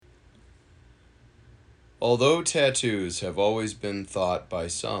Although tattoos have always been thought by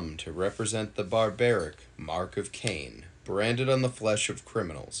some to represent the barbaric mark of Cain, branded on the flesh of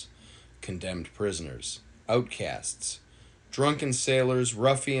criminals, condemned prisoners, outcasts, drunken sailors,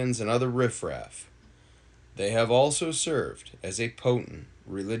 ruffians, and other riffraff, they have also served as a potent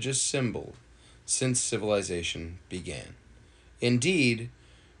religious symbol since civilization began. Indeed,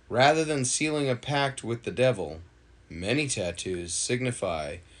 rather than sealing a pact with the devil, many tattoos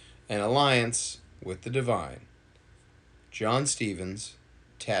signify an alliance with the divine. John Stevens,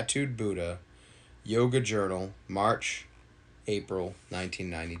 Tattooed Buddha, Yoga Journal, March, April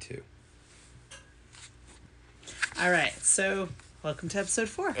 1992. All right, so welcome to episode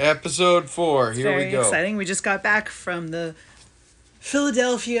 4. Episode 4, here we go. Very exciting. We just got back from the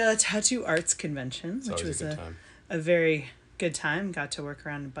Philadelphia Tattoo Arts Convention, which was a very good time. Got to work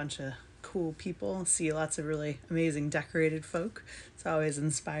around a bunch of cool people, see lots of really amazing decorated folk. It's always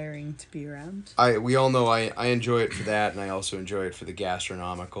inspiring to be around. We all know I enjoy it for that, and I also enjoy it for the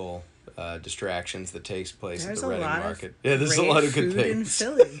gastronomical distractions that takes place at the Reading Market. Yeah, there's a lot of good things in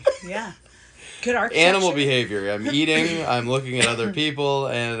Philly. Yeah. Good architecture. Animal behavior. I'm eating, I'm looking at other people,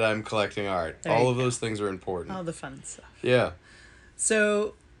 and I'm collecting art. All of those things are important. All the fun stuff. Yeah.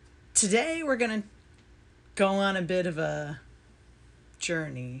 So today we're going to go on a bit of a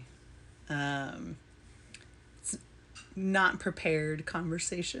journey. It's not prepared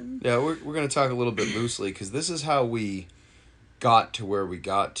conversation. Yeah, we're going to talk a little bit loosely because this is how we got to where we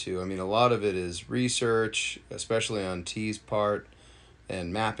got to. I mean, a lot of it is research, especially on T's part,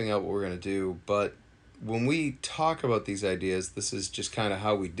 and mapping out what we're going to do. But when we talk about these ideas, this is just kind of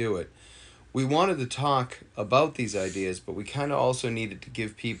how we do it. We wanted to talk about these ideas, but we kind of also needed to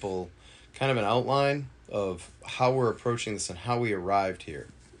give people kind of an outline of how we're approaching this and how we arrived here.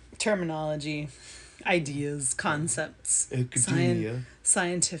 Terminology, ideas, concepts,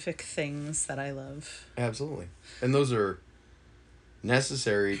 scientific things that I love. Absolutely. And those are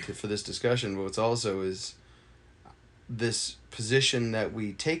necessary for this discussion, but what's also is this position that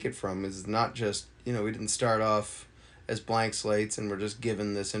we take it from is not just, we didn't start off as blank slates and we're just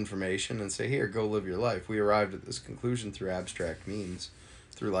given this information and say, here, go live your life. We arrived at this conclusion through abstract means,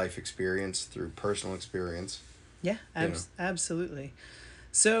 through life experience, through personal experience. Yeah, absolutely.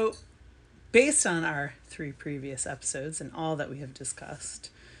 So, based on our 3 previous episodes and all that we have discussed,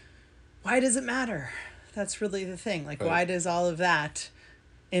 why does it matter? That's really the thing. Like, Why does all of that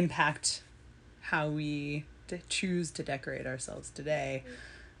impact how we choose to decorate ourselves today?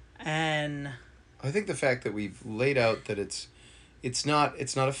 And I think the fact that we've laid out that it's not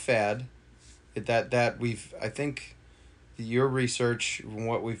a fad, I think your research and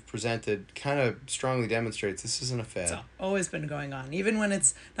what we've presented kind of strongly demonstrates this isn't a fad. It's always been going on. Even when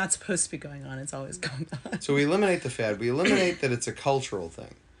it's not supposed to be going on, it's always going on. So we eliminate the fad. We eliminate that it's a cultural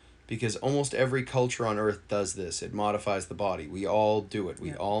thing. Because almost every culture on Earth does this. It modifies the body. We all do it.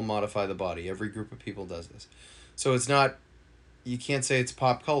 We all modify the body. Every group of people does this. So it's not, you can't say it's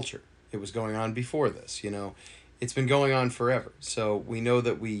pop culture. It was going on before this, It's been going on forever. So we know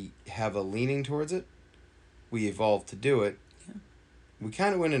that we have a leaning towards it. We evolved to do it. Yeah. We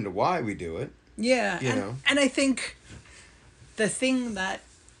kind of went into why we do it. Yeah. And I think the thing that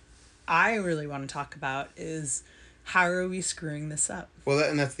I really want to talk about is, how are we screwing this up? Well,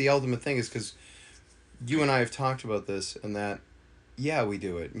 that's the ultimate thing, is because you and I have talked about this, and that, yeah, we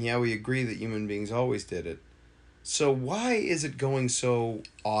do it. And yeah, we agree that human beings always did it. So why is it going so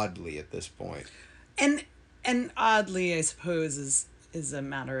oddly at this point? And oddly, I suppose, is a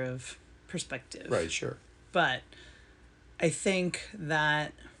matter of perspective. Right, sure. But I think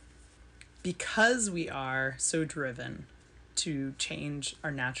that because we are so driven to change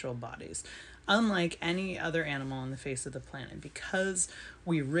our natural bodies, unlike any other animal on the face of the planet, because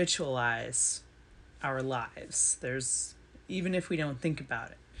we ritualize our lives, even if we don't think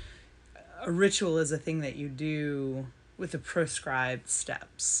about it, a ritual is a thing that you do with the prescribed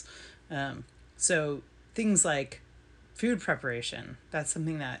steps. So things like food preparation, that's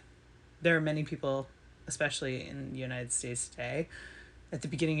something that there are many people, especially in the United States today, at the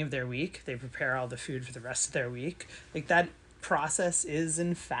beginning of their week, they prepare all the food for the rest of their week. Like, that process is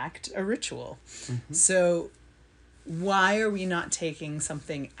in fact a ritual. Mm-hmm. So why are we not taking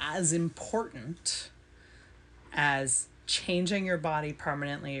something as important as changing your body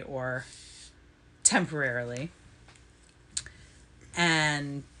permanently or temporarily,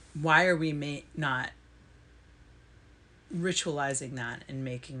 and why are we not ritualizing that and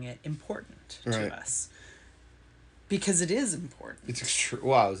making it important to us? Because it is important. It's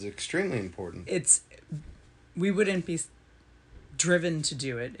extremely important. We wouldn't be driven to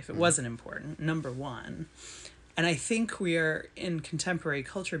do it if it wasn't important, number one. And I think we are in contemporary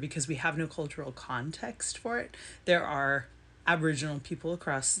culture because we have no cultural context for it. There are Aboriginal people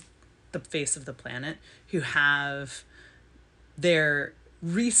across the face of the planet who have their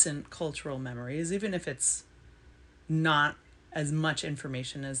recent cultural memories, even if it's not as much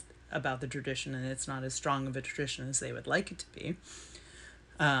information as about the tradition and it's not as strong of a tradition as they would like it to be.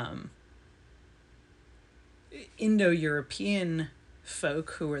 Indo-European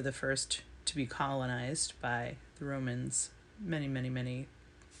folk who were the first to be colonized by the Romans many, many, many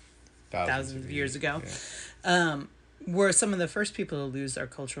thousands of years ago, were some of the first people to lose their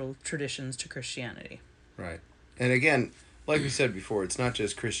cultural traditions to Christianity. Right. And again, like we said before, it's not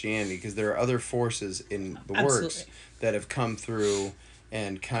just Christianity, because there are other forces in the works that have come through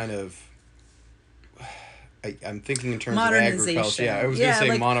and kind of... I'm thinking in terms of agriculture. Yeah, I was going to say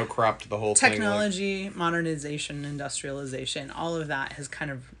like monocropped the whole technology, thing. Modernization, industrialization, all of that has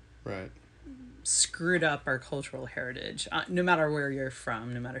kind of screwed up our cultural heritage. No matter where you're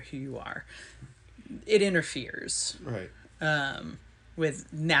from, no matter who you are, it interferes. Right.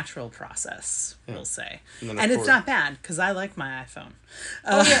 With natural process, we'll say. And it's not bad, because I like my iPhone.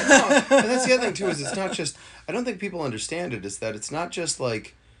 Oh, yeah, no. And that's the other thing, too, is it's not just... I don't think people understand it, is that it's not just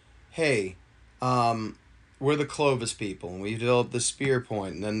like, hey, we're the Clovis people, and we developed the spear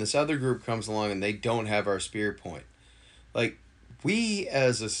point, and then this other group comes along, and they don't have our spear point. Like, we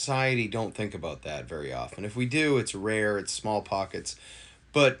as a society don't think about that very often. If we do, it's rare, it's small pockets.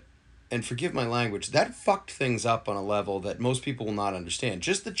 But... and forgive my language, that fucked things up on a level that most people will not understand.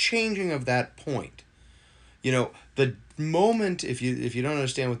 Just the changing of that point. You know, the moment, if you don't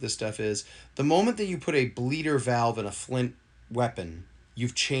understand what this stuff is, the moment that you put a bleeder valve in a flint weapon,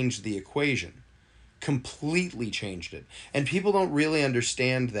 you've changed the equation. Completely changed it. And people don't really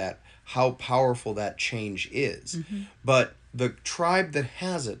understand that, how powerful that change is. Mm-hmm. But the tribe that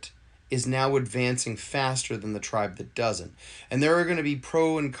has it is now advancing faster than the tribe that doesn't. And there are going to be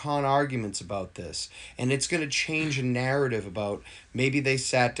pro and con arguments about this. And it's going to change a narrative about, maybe they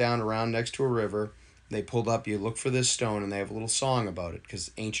sat down around next to a river, they pulled up, you look for this stone, and they have a little song about it,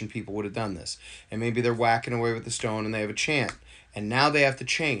 because ancient people would have done this. And maybe they're whacking away with the stone, and they have a chant. And now they have to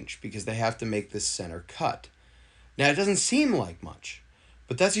change, because they have to make this center cut. Now, it doesn't seem like much,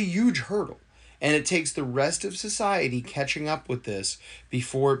 but that's a huge hurdle. And it takes the rest of society catching up with this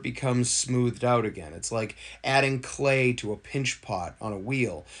before it becomes smoothed out again. It's like adding clay to a pinch pot on a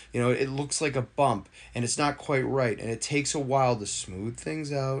wheel. You know, it looks like a bump, and it's not quite right. And it takes a while to smooth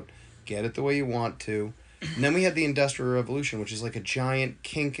things out, get it the way you want to. And then we have the Industrial Revolution, which is like a giant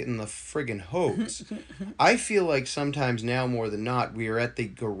kink in the friggin' hose. I feel like sometimes now more than not, we are at the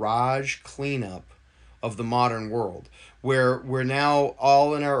garage cleanup of the modern world, where we're now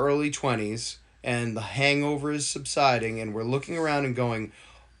all in our early 20s, and the hangover is subsiding, and we're looking around and going,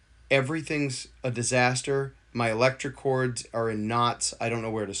 everything's a disaster, my electric cords are in knots, I don't know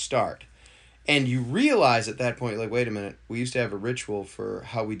where to start. And you realize at that point, like, wait a minute, we used to have a ritual for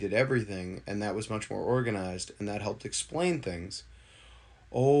how we did everything, and that was much more organized, and that helped explain things.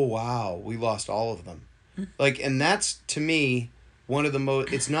 Oh, wow, we lost all of them. Like, and that's, to me, one of the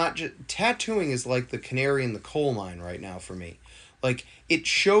most... It's not just... Tattooing is like the canary in the coal mine right now for me. Like, it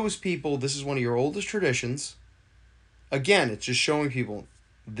shows people this is one of your oldest traditions. Again, it's just showing people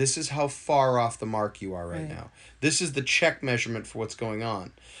this is how far off the mark you are right now. This is the check measurement for what's going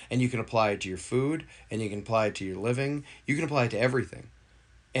on. And you can apply it to your food, and you can apply it to your living. You can apply it to everything.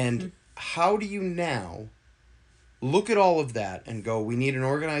 And how do you now look at all of that and go, we need an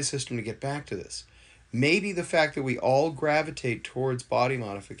organized system to get back to this? Maybe the fact that we all gravitate towards body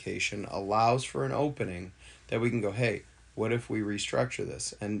modification allows for an opening that we can go, hey, what if we restructure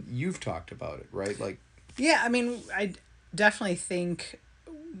this? And you've talked about it, right? Like, yeah, I mean, I definitely think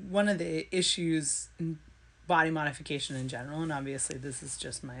one of the issues in body modification in general, and obviously this is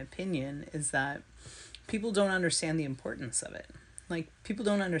just my opinion, is that people don't understand the importance of it. Like, people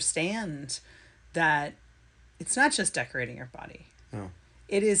don't understand that it's not just decorating your body. No.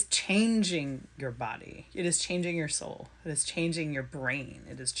 It is changing your body. It is changing your soul. It is changing your brain.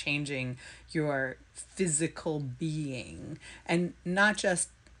 It is changing your physical being. And not just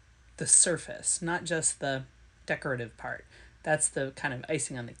the surface, not just the decorative part. That's the kind of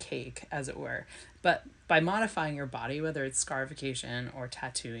icing on the cake, as it were. But by modifying your body, whether it's scarification or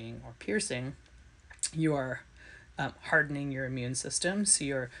tattooing or piercing, you are hardening your immune system. So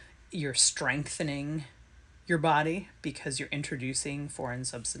you're strengthening your body because you're introducing foreign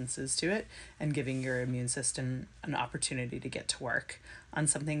substances to it and giving your immune system an opportunity to get to work on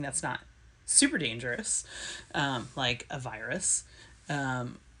something that's not super dangerous, like a virus.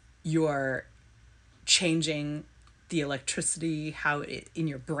 You're changing the electricity, how it in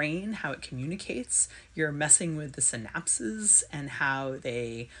your brain, how it communicates. You're messing with the synapses and how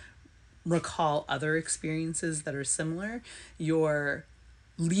they recall other experiences that are similar. You're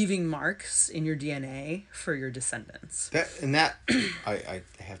leaving marks in your DNA for your descendants. That I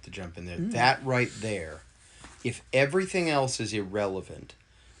have to jump in there. That right there, if everything else is irrelevant,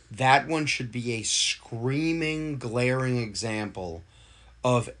 that one should be a screaming, glaring example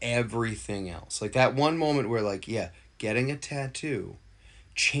of everything else. Like that one moment where, like, yeah, getting a tattoo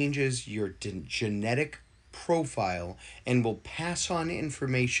changes your genetic profile and will pass on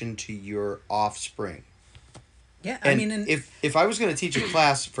information to your offspring. Yeah, And I mean, and if I was going to teach a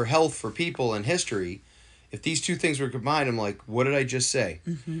class for health for people and history, if these two things were combined, I'm like, what did I just say?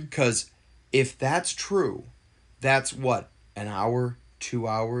 Because if that's true, that's what, an hour, 2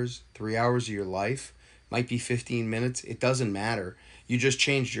 hours, 3 hours of your life, might be 15 minutes. It doesn't matter. You just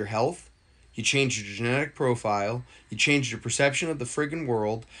changed your health. You changed your genetic profile. You changed your perception of the friggin'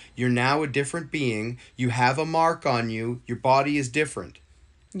 world. You're now a different being. You have a mark on you. Your body is different.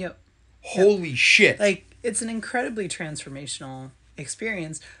 yep. Holy shit. Like, it's an incredibly transformational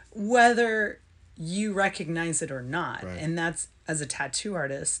experience, whether you recognize it or not. Right. And that's, as a tattoo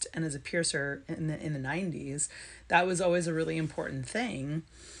artist and as a piercer in the 90s, that was always a really important thing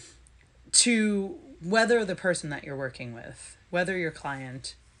to whether the person that you're working with, whether your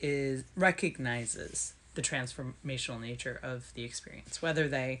client recognizes the transformational nature of the experience, whether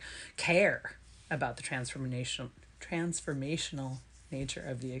they care about the transformational nature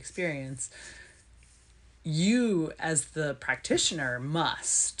of the experience. You, as the practitioner,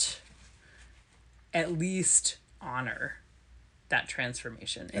 must at least honor that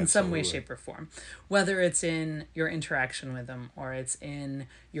transformation in some way, Absolutely. shape, or form. Whether it's in your interaction with them or it's in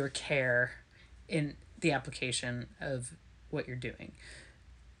your care in the application of what you're doing.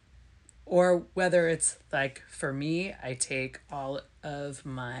 Or whether it's like, for me, I take all of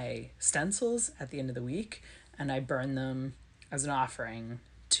my stencils at the end of the week and I burn them as an offering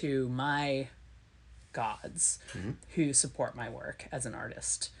to my gods who support my work as an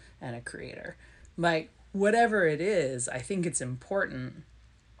artist and a creator. Like, whatever it is, I think it's important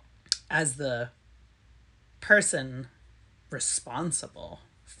as the person responsible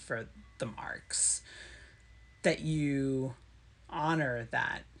for the marks that you honor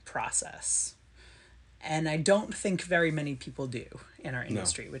that process. And I don't think very many people do in our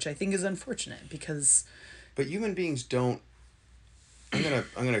industry, which I think is unfortunate because... But human beings don't...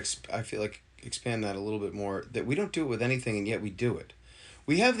 I feel like expand that a little bit more, that we don't do it with anything and yet we do it.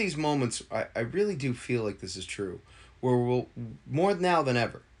 We have these moments, I really do feel like this is true, where we'll, more now than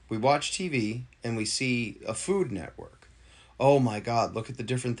ever, we watch TV and we see a Food Network. Oh my God, look at the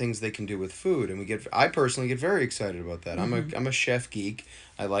different things they can do with food. And I personally get very excited about that. I'm a chef geek.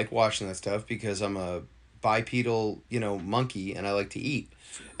 I like watching that stuff because I'm a bipedal, monkey, and I like to eat.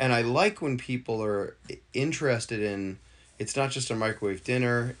 And I like when people are interested in, it's not just a microwave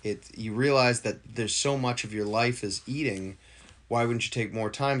dinner. You realize that there's so much of your life is eating. Why wouldn't you take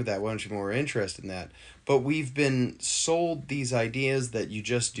more time with that? Why aren't you more interested in that? But we've been sold these ideas that you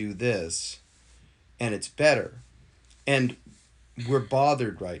just do this and it's better. And we're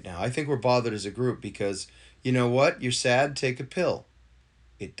bothered right now. I think we're bothered as a group because, you know what? You're sad, take a pill.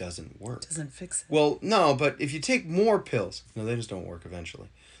 It doesn't work. Doesn't fix it. Well, no, but if you take more pills, no, they just don't work eventually.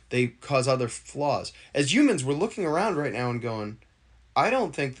 They cause other flaws. As humans, we're looking around right now and going, I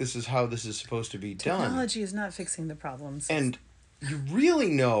don't think this is how this is supposed to be done. Technology is not fixing the problems. And you really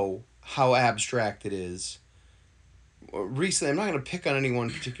know how abstract it is. Recently, I'm not going to pick on any one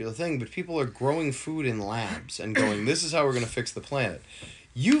particular thing, but people are growing food in labs and going, this is how we're going to fix the planet.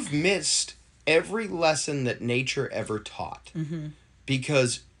 You've missed every lesson that nature ever taught.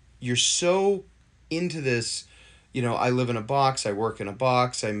 Because you're so into this, I live in a box, I work in a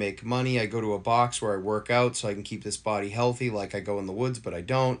box, I make money, I go to a box where I work out so I can keep this body healthy, like I go in the woods, but I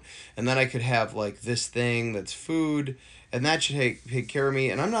don't. And then I could have, like, this thing that's food, and that should take care of me,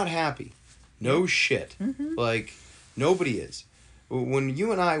 and I'm not happy. No shit. Like, nobody is. When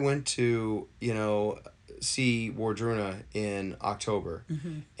you and I went to, see Wardruna in October,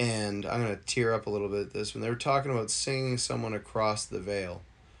 and I'm going to tear up a little bit at this, when they were talking about singing someone across the veil.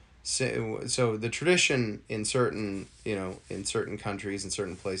 So the tradition in certain countries, in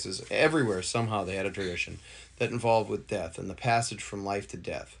certain places, everywhere somehow they had a tradition that involved with death and the passage from life to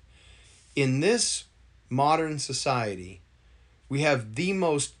death. In this modern society, we have the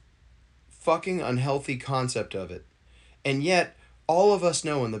most fucking unhealthy concept of it. And yet, all of us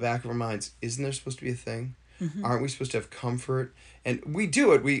know in the back of our minds, isn't there supposed to be a thing? Aren't we supposed to have comfort? And we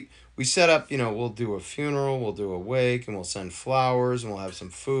do it. We set up, we'll do a funeral, we'll do a wake, and we'll send flowers, and we'll have some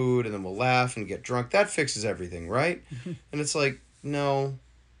food, and then we'll laugh and get drunk. That fixes everything, right? And it's like, no,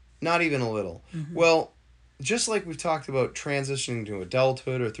 not even a little. Well, just like we've talked about transitioning to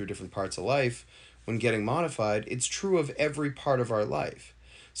adulthood or through different parts of life when getting modified, it's true of every part of our life.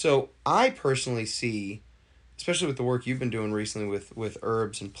 So I personally see, especially with the work you've been doing recently with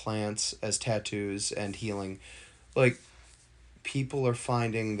herbs and plants as tattoos and healing, like, people are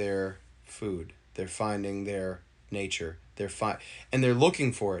finding their food. They're finding their nature. And they're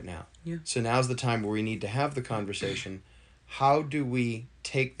looking for it now. Yeah. So now's the time where we need to have the conversation. How do we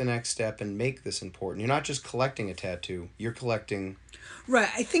take the next step and make this important? You're not just collecting a tattoo. You're collecting... Right.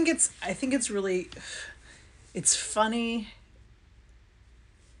 I think it's really... It's funny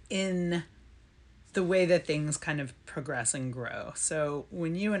in the way that things kind of progress and grow. So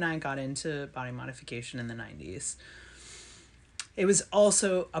when you and I got into body modification in the 90s, it was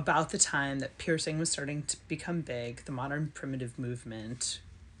also about the time that piercing was starting to become big, the modern primitive movement,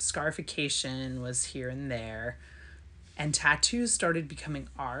 scarification was here and there, and tattoos started becoming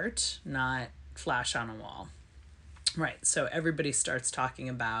art, not flash on a wall. Right, so everybody starts talking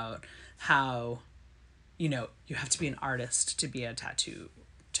about how, you have to be an artist to be a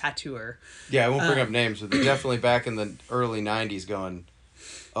tattooer. Yeah, I won't bring up names, but they're definitely back in the early 90s going,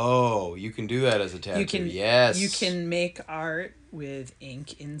 oh, you can do that as a tattoo. Yes. You can make art with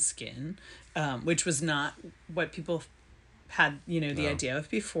ink in skin, which was not what people had, the idea of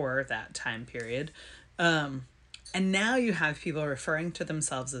before that time period. And now you have people referring to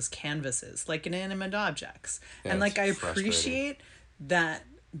themselves as canvases, like inanimate objects. Yeah, and like I frustrating. appreciate that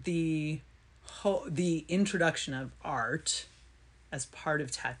the introduction of art as part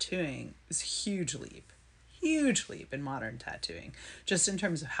of tattooing is a huge leap in modern tattooing, just in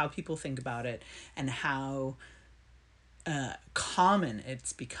terms of how people think about it and how common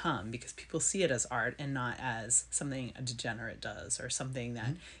it's become, because people see it as art and not as something a degenerate does or something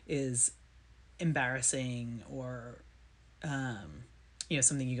that is embarrassing or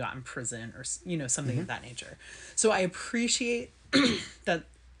something you got in prison or something of that nature. So I appreciate that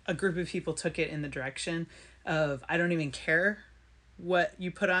a group of people took it in the direction of, I don't even care what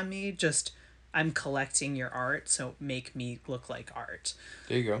you put on me, just I'm collecting your art, so make me look like art.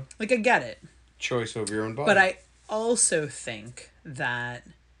 There you go. Like, I get it. Choice over your own body. But I also think that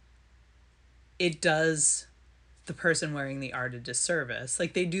it does the person wearing the art a disservice.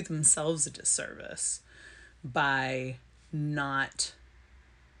 Like, they do themselves a disservice by not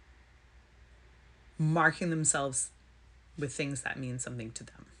marking themselves with things that mean something to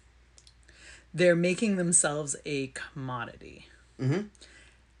them. They're making themselves a commodity.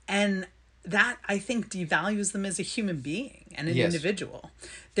 And that, I think, devalues them as a human being and an individual.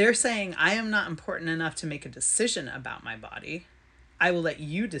 They're saying, I am not important enough to make a decision about my body. I will let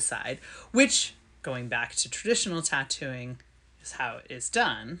you decide, which, going back to traditional tattooing, is how it is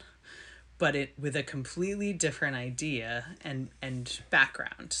done, but it with a completely different idea and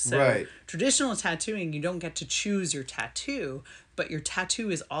background. So traditional tattooing, you don't get to choose your tattoo, but your tattoo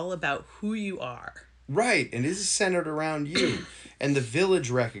is all about who you are. Right, and it is centered around you. And the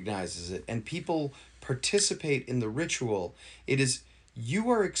village recognizes it, and people participate in the ritual. You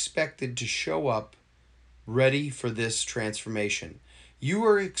are expected to show up ready for this transformation. You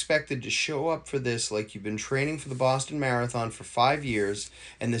are expected to show up for this like you've been training for the Boston Marathon for 5 years,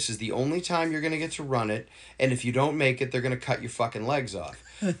 and this is the only time you're going to get to run it, and if you don't make it, they're going to cut your fucking legs off.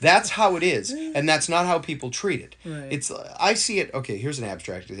 That's how it is, and that's not how people treat it. Right. I see it, okay, here's an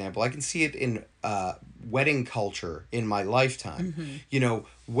abstract example. I can see it in wedding culture in my lifetime.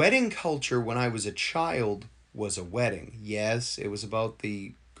 Wedding culture when I was a child was a wedding. Yes, it was about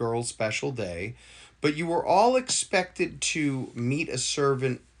the girl's special day, but you were all expected to meet a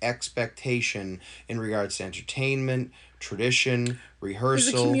servant expectation in regards to entertainment, tradition, rehearsal.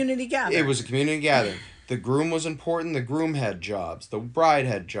 It was a community gathering. It was a community gathering. The groom was important. The groom had jobs. The bride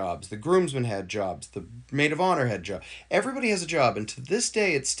had jobs. The groomsmen had jobs. The maid of honor had jobs. Everybody has a job. And to this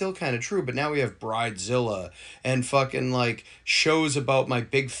day, it's still kind of true. But now we have Bridezilla and fucking, like, shows about my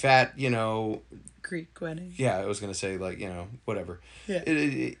big fat, Greek wedding. Yeah, I was going to say, like, whatever. Yeah.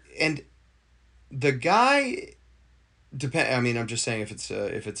 And the guy... I'm just saying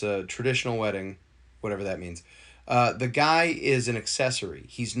if it's a traditional wedding, whatever that means. The guy is an accessory.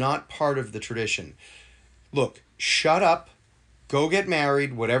 He's not part of the tradition. Look, shut up, go get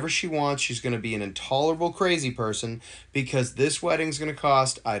married, whatever she wants. She's going to be an intolerable crazy person because this wedding's going to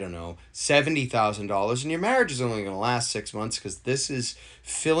cost, I don't know, $70,000, and your marriage is only going to last 6 months because this is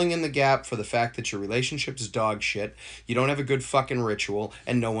filling in the gap for the fact that your relationship is dog shit, you don't have a good fucking ritual,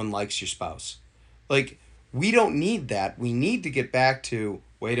 and no one likes your spouse. Like, We don't need that. We need to get back to,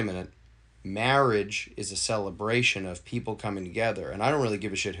 wait a minute, marriage is a celebration of people coming together, and I don't really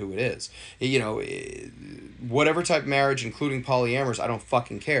give a shit who it is. You know, whatever type of marriage, including polyamorous, I don't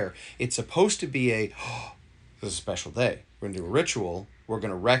fucking care. It's supposed to be a, oh, this is a special day. We're going to do a ritual. We're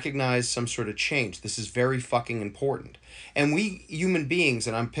going to recognize some sort of change. This is very fucking important. And we human beings,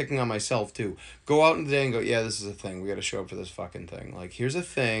 and I'm picking on myself too, go out in the day and go, yeah, this is a thing. We got to show up for this fucking thing. Like, here's a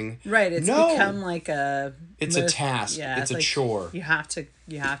thing. Right. It's become like a. It's a task. Yeah, it's a like chore. You have to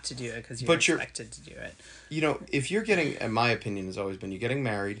do it because you're expected to do it. You know, if you're getting, and my opinion has always been, you're getting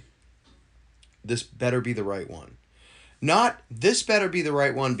married, this better be the right one. Not, this better be the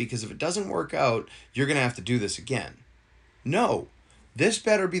right one because if it doesn't work out, you're going to have to do this again. No. This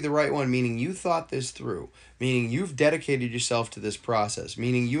better be the right one, meaning you thought this through, meaning you've dedicated yourself to this process,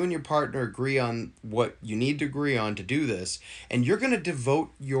 meaning you and your partner agree on what you need to agree on to do this, and you're going to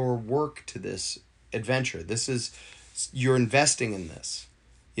devote your work to this adventure. This is, you're investing in this,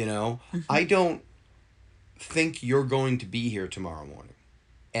 you know? Mm-hmm. I don't think you're going to be here tomorrow morning,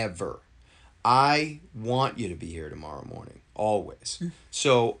 ever. I want you to be here tomorrow morning. Always. Mm.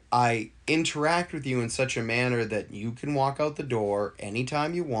 So I interact with you in such a manner that you can walk out the door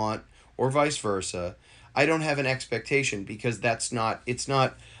anytime you want, or vice versa. I don't have an expectation because it's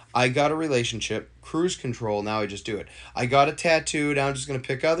not, I got a relationship, cruise control, now I just do it. I got a tattoo, now I'm just going to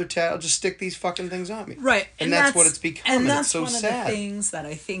pick other I'll just stick these fucking things on me. Right. And that's what it's become. And that's it's so one sad. Of the things that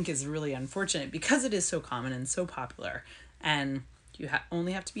I think is really unfortunate because it is so common and so popular. And you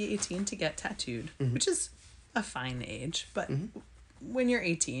only have to be 18 to get tattooed, mm-hmm. which is a fine age, but mm-hmm. when you're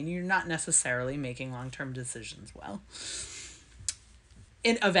 18, you're not necessarily making long-term decisions well.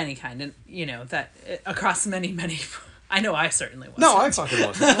 Of any kind, and you know that across many, I know I certainly wasn't. No, I fucking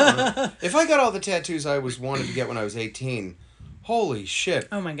wasn't. No. If I got all the tattoos I wanted to get when I was 18, holy shit!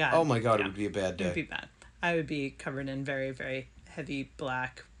 Oh my god! Yeah. It would be a bad day. It would be bad. I would be covered in very, very heavy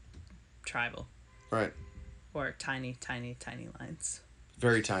black tribal. Right. Or tiny, tiny, tiny lines.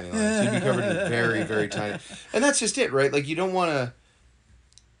 Very tiny lines. You'd be covered in very, very tiny. And that's just it, right? Like, you don't want to...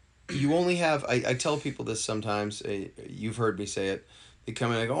 You only have... I tell people this sometimes. You've heard me say it. They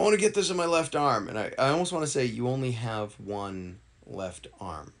come in and I go, I want to get this in my left arm. And I almost want to say, you only have one left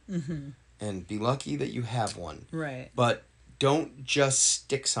arm. Mm-hmm. And be lucky that you have one. Right. But don't just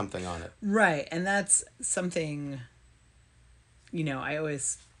stick something on it. Right. And that's something, you know, I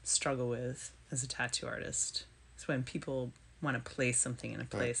always struggle with as a tattoo artist. It's when people want to place something in a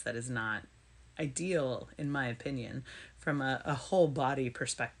place that is not ideal, in my opinion, from a whole body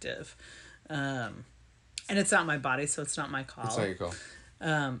perspective. And it's not my body, so it's not my call. It's not your call.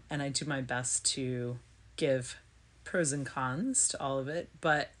 And I do my best to give pros and cons to all of it,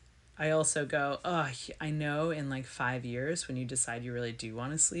 but I also go, I know in like 5 years when you decide you really do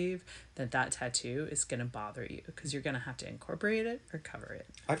want a sleeve, that tattoo is going to bother you because you're going to have to incorporate it or cover it.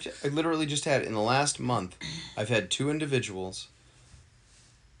 I literally just had, in the last month, I've had 2 individuals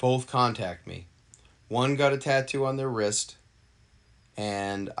both contact me. One got a tattoo on their wrist,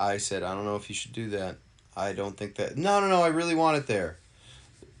 and I said, I don't know if you should do that. I don't think that... No, I really want it there.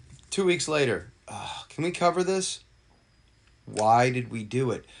 2 weeks later, can we cover this? Why did we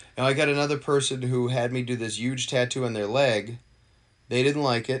do it? Now, I got another person who had me do this huge tattoo on their leg. They didn't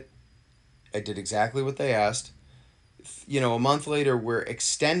like it. I did exactly what they asked. You know, a month later, we're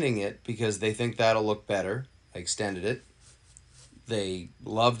extending it because they think that'll look better. I extended it. They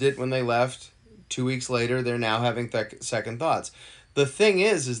loved it when they left. 2 weeks later, they're now having second thoughts. The thing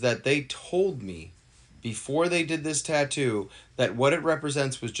is that they told me before they did this tattoo that what it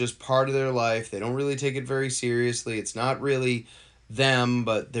represents was just part of their life. They don't really take it very seriously. It's not really them,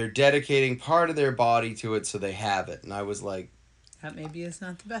 but they're dedicating part of their body to it, so they have it. And I was like... That maybe is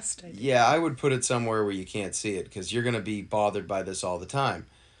not the best idea. Yeah, I would put it somewhere where you can't see it, because you're going to be bothered by this all the time.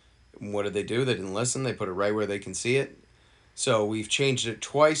 What did they do? They didn't listen. They put it right where they can see it. So we've changed it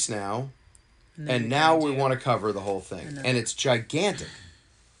twice now, and now we want to cover the whole thing. And it's gigantic.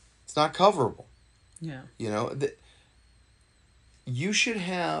 It's not coverable. Yeah. You know, you should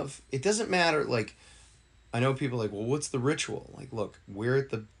have... It doesn't matter, like... I know people are like, well, what's the ritual? Like, look, we're at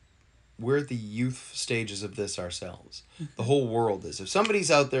the youth stages of this ourselves. The whole world is. If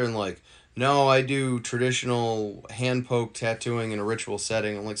somebody's out there and like, no, I do traditional hand poke tattooing in a ritual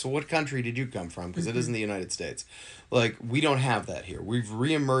setting, I'm like, so what country did you come from? Because it isn't the United States. Like, we don't have that here. We've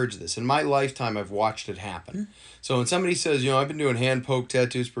reemerged this. In my lifetime, I've watched it happen. So when somebody says, I've been doing hand poke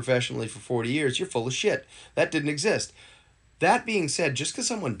tattoos professionally for 40 years, you're full of shit. That didn't exist. That being said, just because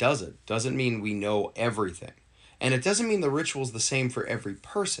someone does it doesn't mean we know everything. And it doesn't mean the ritual's the same for every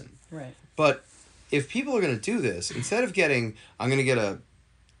person. Right. But if people are going to do this, instead of I'm going to get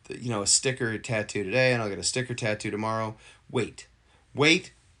a sticker tattoo today and I'll get a sticker tattoo tomorrow. Wait.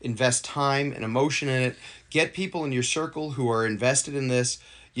 Invest time and emotion in it. Get people in your circle who are invested in this.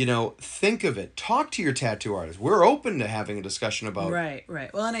 Think of it. Talk to your tattoo artist. We're open to having a discussion about. Right,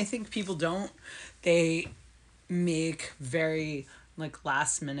 right. Well, and I think people don't. They make very like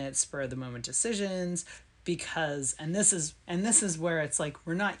last minute spur of the moment decisions because and this is where it's like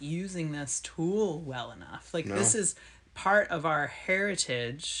we're not using this tool well enough. Like No. this is part of our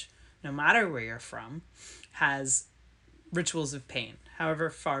heritage, no matter where you're from, has rituals of pain, however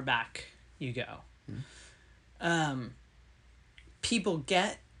far back you go. People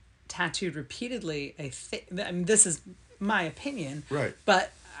get tattooed repeatedly. I mean, this is my opinion. Right.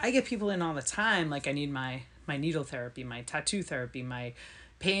 But I get people in all the time, like I need my needle therapy, my tattoo therapy, my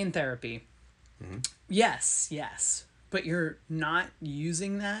pain therapy. Mm-hmm. Yes. But you're not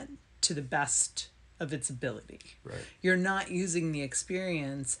using that to the best of its ability. Right. You're not using the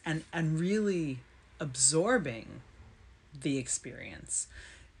experience and really absorbing the experience.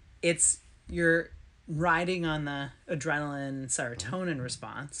 You're riding on the adrenaline serotonin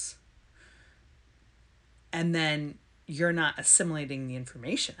response, and then you're not assimilating the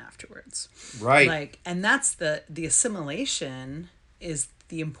information afterwards. Right. And that's the assimilation is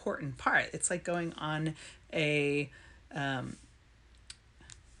the important part. It's like going on a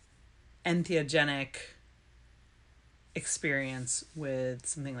entheogenic experience with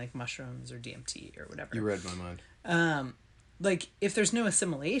something like mushrooms or DMT or whatever. You read my mind. If there's no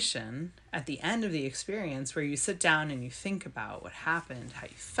assimilation at the end of the experience where you sit down and you think about what happened, how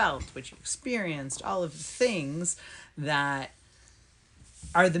you felt, what you experienced, all of the things that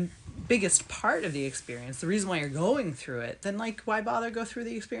are the biggest part of the experience, the reason why you're going through it, then why bother go through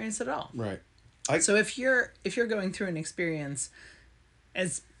the experience at all? Right. So if you're going through an experience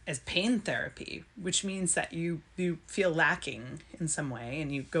as pain therapy, which means that you feel lacking in some way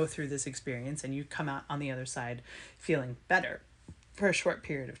and you go through this experience and you come out on the other side feeling better for a short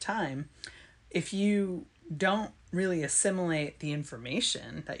period of time, if you don't really assimilate the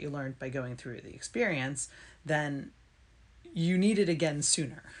information that you learned by going through the experience, then you need it again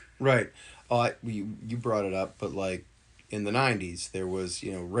sooner. Right. You brought it up, but in the 90s, there was,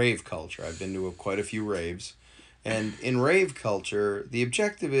 rave culture. I've been to quite a few raves. And in rave culture, the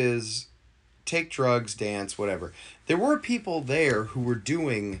objective is take drugs, dance, whatever. There were people there who were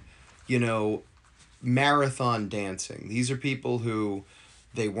doing, marathon dancing. These are people who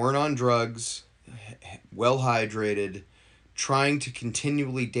they weren't on drugs, well hydrated, trying to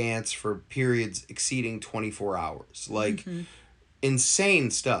continually dance for periods exceeding 24 hours. Insane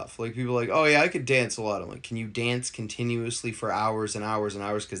stuff. People are like, oh yeah, I could dance a lot. I'm like, can you dance continuously for hours and hours and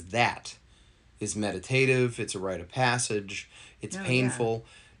hours? Because that is meditative, it's a rite of passage, it's painful.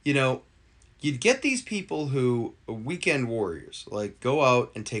 Yeah. You'd get these people who are weekend warriors, go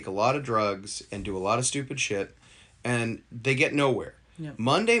out and take a lot of drugs and do a lot of stupid shit, and they get nowhere. Yep.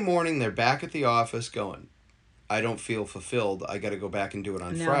 Monday morning, they're back at the office going, I don't feel fulfilled, I gotta go back and do it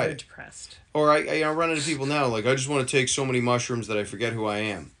on now Friday. They're depressed. Or I run into people now, I just want to take so many mushrooms that I forget who I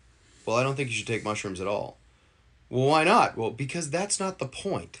am. Well, I don't think you should take mushrooms at all. Well, why not? Well, because that's not the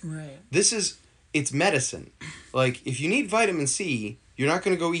point. Right. It's medicine. If you need vitamin C, you're not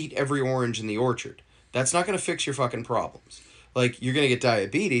going to go eat every orange in the orchard. That's not going to fix your fucking problems. You're going to get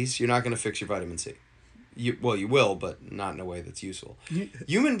diabetes, you're not going to fix your vitamin C. You will, but not in a way that's useful.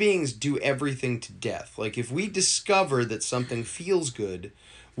 Human beings do everything to death. If we discover that something feels good,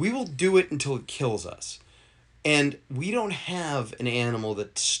 we will do it until it kills us. And we don't have an animal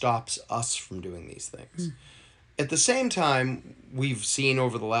that stops us from doing these things. At the same time, we've seen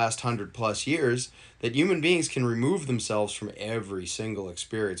over the last 100+ years that human beings can remove themselves from every single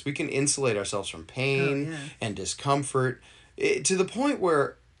experience. We can insulate ourselves from pain and discomfort to the point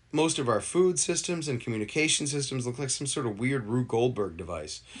where most of our food systems and communication systems look like some sort of weird Rube Goldberg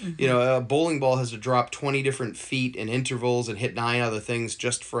device. Mm-hmm. A bowling ball has to drop 20 different feet in intervals and hit 9 other things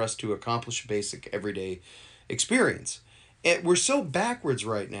just for us to accomplish a basic everyday experience. And we're so backwards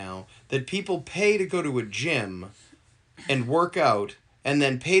right now that people pay to go to a gym and work out and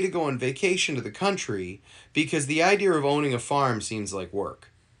then pay to go on vacation to the country because the idea of owning a farm seems like work.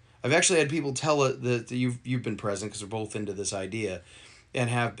 I've actually had people tell it that you've been present because we're both into this idea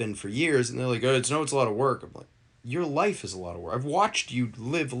and have been for years, and they're like, oh, it's a lot of work. I'm like, your life is a lot of work. I've watched you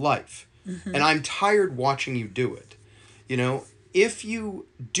live life, and I'm tired watching you do it. If you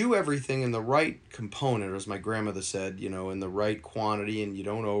do everything in the right component, or as my grandmother said, in the right quantity, and you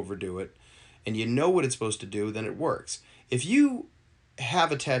don't overdo it, and you know what it's supposed to do, then it works. If you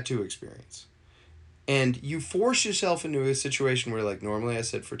have a tattoo experience, and you force yourself into a situation where, normally I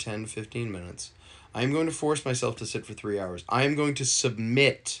sit for 10, 15 minutes, I'm going to force myself to sit for 3 hours. I am going to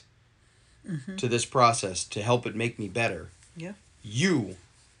submit to this process to help it make me better. Yeah. You,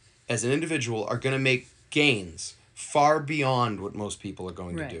 as an individual, are going to make gains far beyond what most people are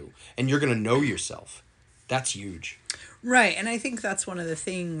going Right. to do. And you're going to know yourself. That's huge. Right, and I think that's one of the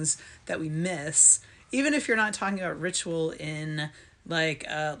things that we miss, even if you're not talking about ritual in like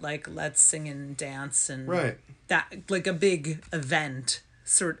let's sing and dance and Right. that, like a big event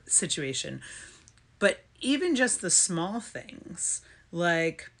sort situation. But even just the small things,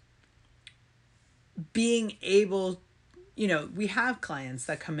 like being able, we have clients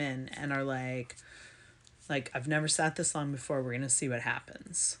that come in and are like I've never sat this long before, we're going to see what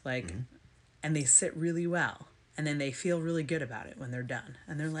happens. Like, and they sit really well. And then they feel really good about it when they're done.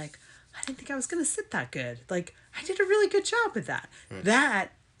 And they're like, I didn't think I was going to sit that good. Like, I did a really good job with that.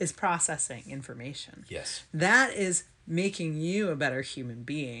 That is processing information. Yes. That is making you a better human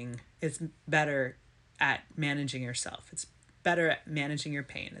being. It's better at managing yourself. It's better at managing your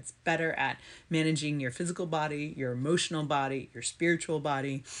pain. It's better at managing your physical body, your emotional body, your spiritual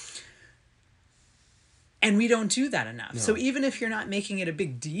body. And we don't do that enough. No. So even if you're not making it a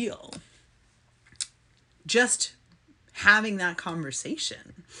big deal, just having that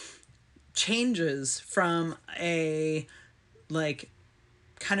conversation changes from a like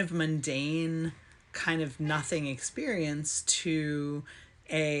kind of mundane, kind of nothing experience to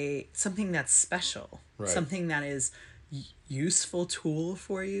something that's special, Right. something that is useful tool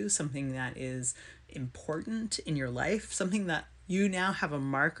for you, something that is important in your life, something that you now have a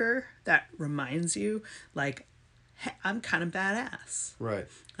marker that reminds you, like, hey, I'm kind of badass. Right.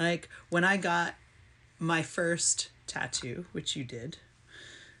 Like when I got my first tattoo, which you did,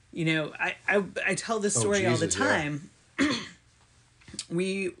 I tell this story all the Jesus, yeah. time.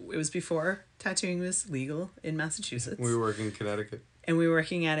 It was before tattooing was legal in Massachusetts. We were working in Connecticut. And we were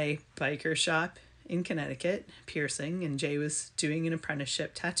working at a biker shop in Connecticut, piercing, and Jay was doing an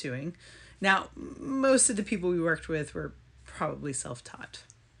apprenticeship tattooing. Now, most of the people we worked with were probably self-taught.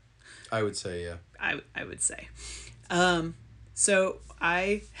 I would say, yeah. I would say. So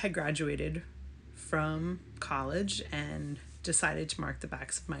I had graduated from college and decided to mark the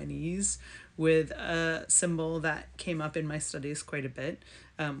backs of my knees with a symbol that came up in my studies quite a bit,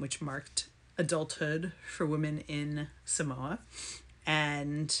 which marked adulthood for women in Samoa.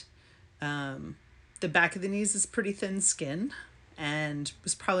 And the back of the knees is pretty thin skin and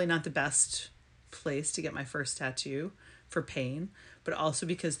was probably not the best place to get my first tattoo for pain, but also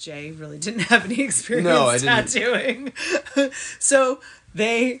because Jay really didn't have any experience tattooing. So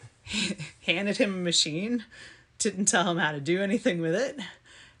they handed him a machine, didn't tell him how to do anything with it,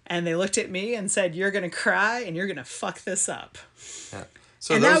 and they looked at me and said, "You're going to cry and you're going to fuck this up." Yeah.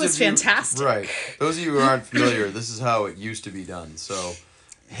 So and that was fantastic. Right. Those of you who aren't familiar, this is how it used to be done. So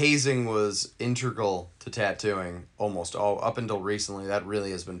hazing was integral to tattooing almost all up until recently. That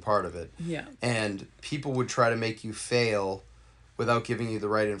really has been part of it. Yeah. And people would try to make you fail without giving you the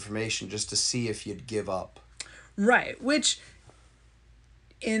right information just to see if you'd give up. Right. Which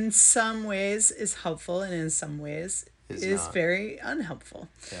in some ways is helpful and in some ways is very unhelpful.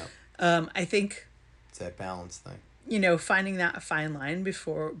 Yeah. I think it's that balance thing. Finding that fine line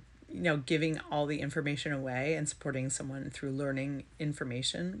before, giving all the information away and supporting someone through learning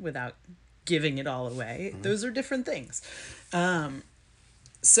information without giving it all away. Mm-hmm. Those are different things.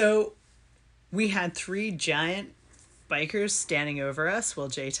 So we had 3 giant bikers standing over us while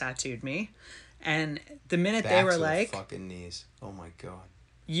Jay tattooed me. And the minute they were like, fucking knees. Oh my God.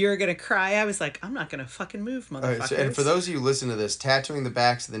 You're going to cry. I was like, I'm not going to fucking move, motherfuckers. Right, and for those of you who listen to this, tattooing the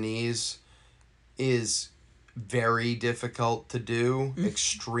backs of the knees is very difficult to do.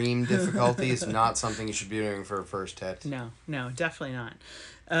 Extreme difficulty. It's not something you should be doing for a first tattoo. No, definitely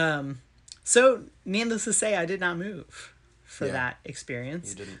not. So, needless to say, I did not move for that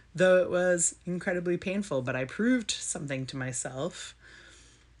experience. You didn't. Though it was incredibly painful, but I proved something to myself.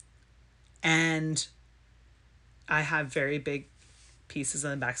 And I have very big pieces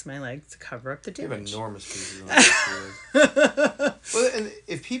on the backs of my legs to cover up the damage. You have enormous pieces on the backs of your legs. Well, and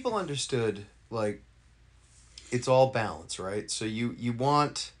if people understood, like, it's all balance, right? So you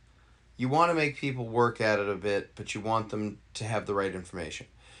want to make people work at it a bit, but you want them to have the right information.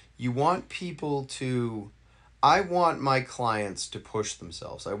 You want people to... I want my clients to push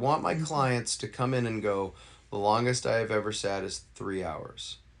themselves. I want my clients to come in and go, the longest I have ever sat is 3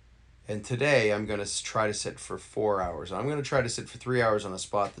 hours. And today I'm going to try to sit for 4 hours. I'm going to try to sit for 3 hours on a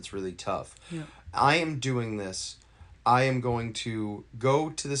spot that's really tough. Yeah. I am doing this. I am going to go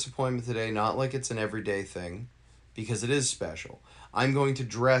to this appointment today, not like it's an everyday thing, because it is special. I'm going to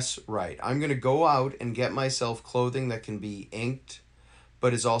dress right. I'm going to go out and get myself clothing that can be inked,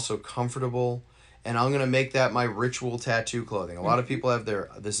 but is also comfortable and I'm going to make that my ritual tattoo clothing. A lot of people have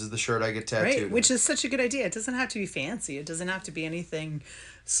this is the shirt I get tattooed. Right, which is such a good idea. It doesn't have to be fancy. It doesn't have to be anything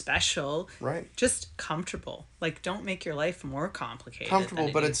special. Right. Just comfortable. Like, don't make your life more complicated. Comfortable,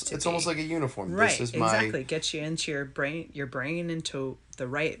 than but needs it's to almost be. like a uniform. Right, This is exactly. Get you into your brain into the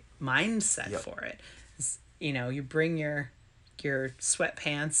right mindset Yep. for it. You know, you bring your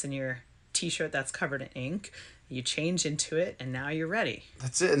sweatpants and your t-shirt that's covered in ink. You change into it, and now you're ready.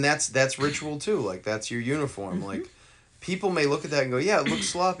 That's it, and that's ritual too. Like, that's your uniform. Like, people may look at that and go, "Yeah, it looks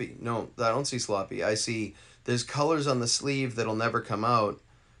sloppy." No, I don't see sloppy. I see there's colors on the sleeve that'll never come out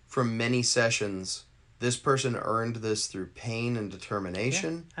from many sessions. This person earned this through pain and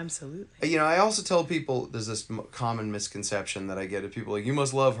determination. Yeah, absolutely. You know, I also tell people there's this common misconception that I get of people like, "You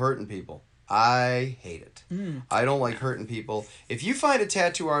must love hurting people." I hate it. I don't like hurting people. If you find a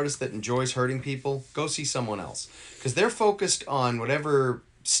tattoo artist that enjoys hurting people, go see someone else. Because they're focused on whatever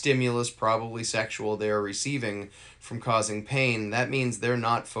stimulus, probably sexual, they're receiving from causing pain. That means they're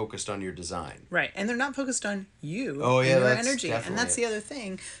not focused on your design. Right, and they're not focused on you Oh, yeah, and your that's energy. And definitely that's it. the other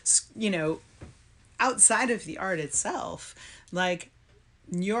thing. You know, outside of the art itself, like,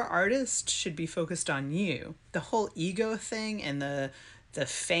 your artist should be focused on you. The whole ego thing and the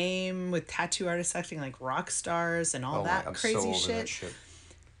fame with tattoo artists acting like rock stars and all that I'm crazy so over shit. that shit.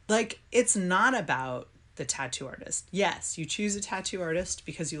 Like, it's not about the tattoo artist. Yes, you choose a tattoo artist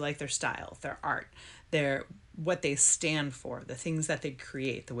because you like their style, their art, their what they stand for, the things that they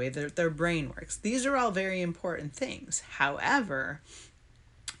create, the way their brain works. These are all very important things. However,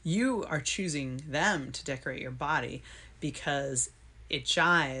 you are choosing them to decorate your body because it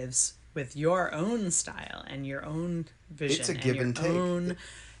jives with your own style and your own vision. It's a give and take.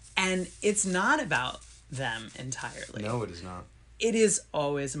 And it's not about them entirely. No, it is not. It is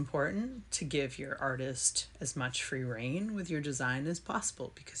always important to give your artist as much free reign with your design as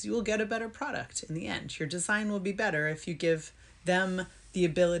possible because you will get a better product in the end. Your design will be better if you give them the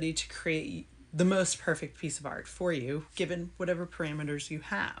ability to create the most perfect piece of art for you, given whatever parameters you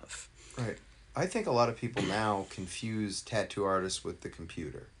have. Right. I think a lot of people now confuse tattoo artists with the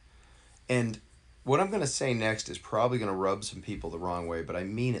computer. And what I'm going to say next is probably going to rub some people the wrong way, but I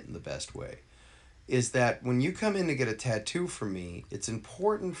mean it in the best way. Is that when you come in to get a tattoo from me, it's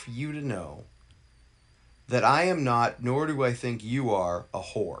important for you to know that I am not, nor do I think you are, a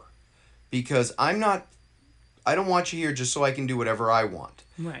whore. Because I don't want you here just so I can do whatever I want.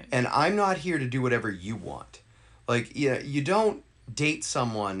 Right. And I'm not here to do whatever you want. Like, you don't date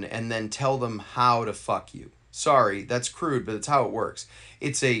someone and then tell them how to fuck you. Sorry, that's crude, but it's how it works.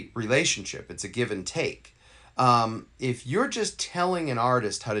 It's a relationship. It's a give and take. If you're just telling an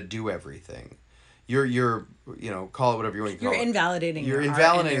artist how to do everything, you're call it whatever you want to call it. You're invalidating You're their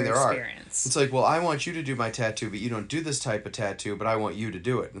invalidating art and their their art. experience. It's like, well, I want you to do my tattoo, but you don't do this type of tattoo, but I want you to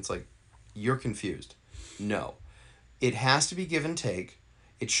do it. And it's like, you're confused. No. It has to be give and take.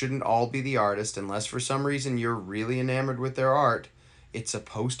 It shouldn't all be the artist unless for some reason you're really enamored with their art. It's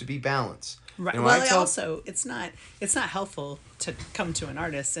supposed to be balance. Right. And Well, also, it's not helpful to come to an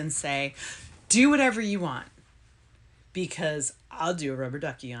artist and say, do whatever you want because I'll do a rubber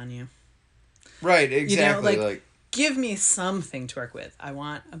ducky on you. Right, exactly. Like, give me something to work with. I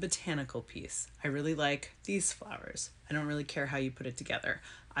want a botanical piece. I really like these flowers. I don't really care how you put it together.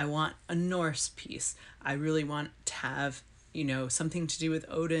 I want a Norse piece. I really want to have, something to do with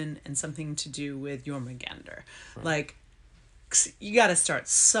Odin and something to do with Jormungandr. Right. Like, you got to start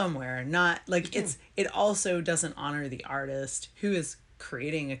somewhere. Not like it also doesn't honor the artist who is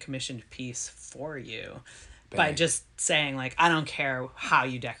creating a commissioned piece for you. Bang. By just saying like, I don't care how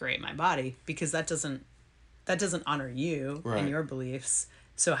you decorate my body, because that doesn't honor you and your beliefs.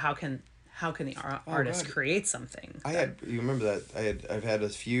 So how can the artist create something? You remember that I've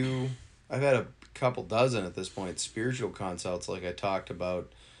had a couple dozen at this point spiritual consults like I talked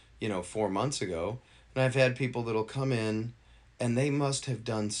about 4 months ago, and I've had people that'll come in and they must have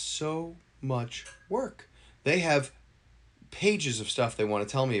done so much work. They have pages of stuff they want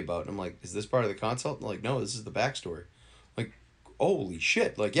to tell me about, and I'm like, is this part of the consult? And they're like, no, this is the backstory. Like, holy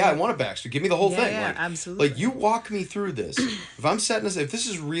shit. Like, yeah, I want a backstory. Give me the whole thing. Yeah, like, absolutely. Like, you walk me through this. If this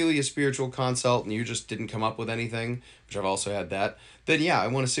is really a spiritual consult and you just didn't come up with anything, which I've also had that, then yeah, I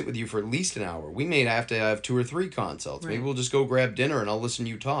want to sit with you for at least an hour. We may have to have 2 or 3 consults. Right. Maybe we'll just go grab dinner and I'll listen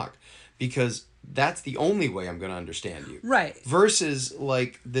to you talk, because that's the only way I'm going to understand you. Right. Versus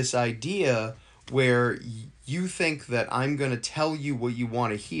like this idea where you think that I'm going to tell you what you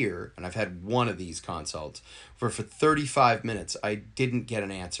want to hear, and I've had one of these consults where for 35 minutes I didn't get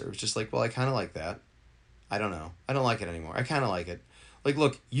an answer. It was just like, well, I kind of like that. I don't know. I don't like it anymore. I kind of like it. Like,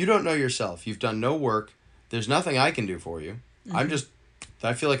 look, you don't know yourself. You've done no work. There's nothing I can do for you. Mm-hmm. I'm just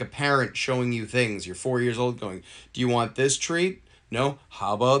I feel like a parent showing you things. You're 4 years old going, do you want this treat? No.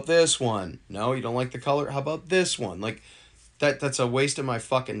 How about this one? No, you don't like the color? How about this one? Like, that's a waste of my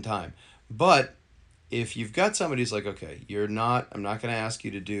fucking time. But if you've got somebody who's like, okay, I'm not going to ask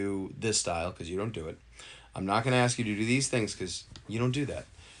you to do this style because you don't do it. I'm not going to ask you to do these things because you don't do that.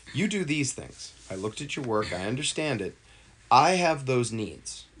 You do these things. I looked at your work. I understand it. I have those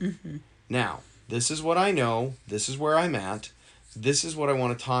needs. Mm-hmm. Now, this is what I know. This is where I'm at. This is what I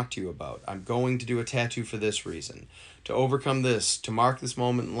want to talk to you about. I'm going to do a tattoo for this reason. To overcome this, to mark this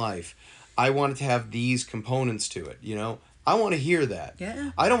moment in life. I want it to have these components to it, you know? I want to hear that.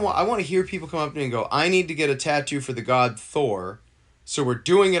 Yeah. I want to hear people come up to me and go, I need to get a tattoo for the god Thor, so we're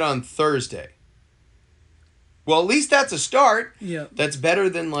doing it on Thursday. Well, at least that's a start. Yeah. That's better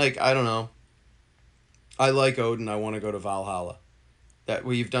than, like, I don't know, I like Odin, I want to go to Valhalla. That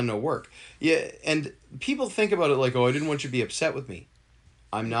way you've done no work. Yeah, and people think about it like, oh, I didn't want you to be upset with me.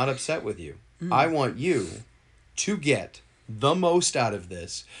 I'm not upset with you. I want you to get the most out of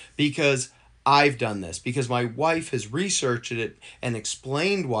this because I've done this. Because my wife has researched it and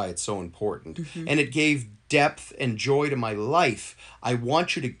explained why it's so important. Mm-hmm. And it gave depth and joy to my life. I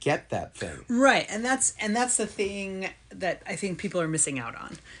want you to get that thing. Right, and that's the thing that I think people are missing out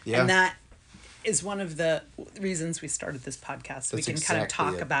on. Yeah. And that is one of the reasons we started this podcast. So we can kind of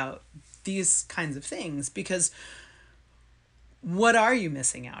talk about these kinds of things, because what are you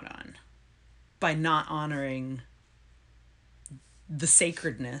missing out on by not honoring the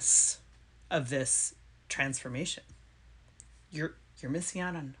sacredness of this transformation? You're missing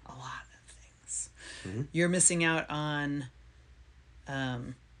out on a lot of things. Mm-hmm. You're missing out on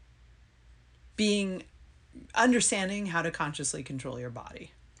understanding how to consciously control your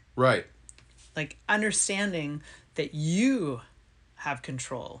body. Right. Like understanding that you have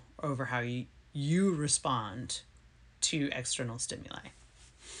control over how you respond to external stimuli.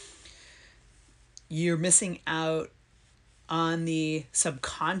 You're missing out on the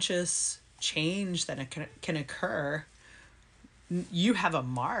subconscious change that can occur. You have a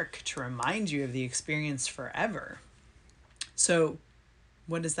mark to remind you of the experience forever. So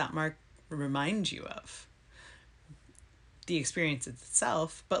what does that mark remind you of? The experience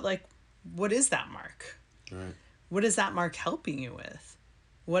itself, but like, what is that mark? Right. What is that mark helping you with?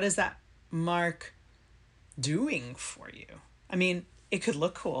 What is that mark doing for you? I mean, it could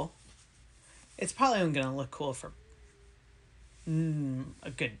look cool. It's probably only going to look cool for a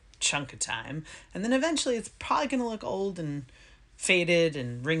good chunk of time. And then eventually it's probably going to look old and faded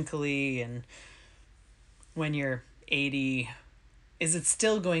and wrinkly. And when you're 80, is it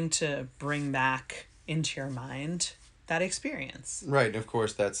still going to bring back into your mind that experience? Right. And of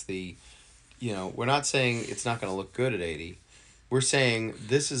course, that's we're not saying it's not going to look good at 80. We're saying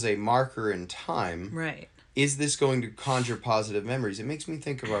this is a marker in time. Right. Is this going to conjure positive memories? It makes me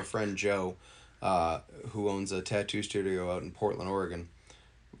think of our friend Joe, who owns a tattoo studio out in Portland, Oregon.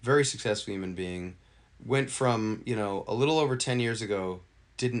 Very successful human being. Went from, a little over 10 years ago,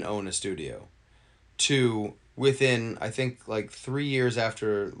 didn't own a studio, to within, I think, like 3 years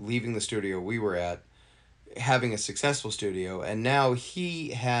after leaving the studio we were at, having a successful studio. And now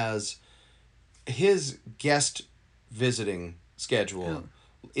he has his guest visiting schedule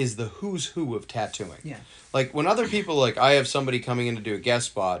is the who's who of tattooing. Yeah. Like when other people, like I have somebody coming in to do a guest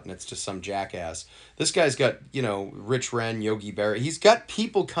spot and it's just some jackass. This guy's got, Rich Wren, Yogi Berra. He's got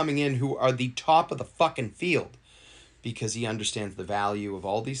people coming in who are the top of the fucking field because he understands the value of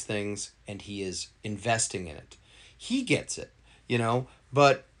all these things and he is investing in it. He gets it,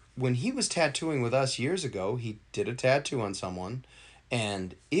 but when he was tattooing with us years ago, he did a tattoo on someone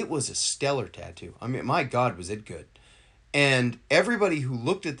and it was a stellar tattoo. I mean, my God, was it good. And everybody who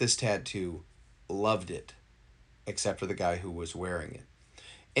looked at this tattoo loved it, except for the guy who was wearing it.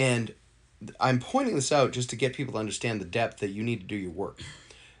 And I'm pointing this out just to get people to understand the depth that you need to do your work.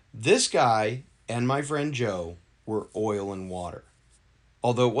 This guy and my friend Joe were oil and water.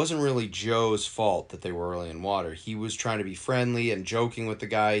 Although it wasn't really Joe's fault that they were oil and water. He was trying to be friendly and joking with the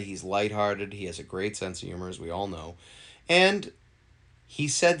guy. He's lighthearted. He has a great sense of humor, as we all know. And he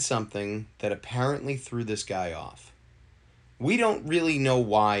said something that apparently threw this guy off. We don't really know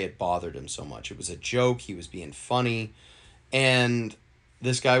why it bothered him so much. It was a joke. He was being funny. And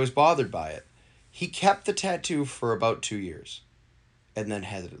this guy was bothered by it. He kept the tattoo for about 2 years. And then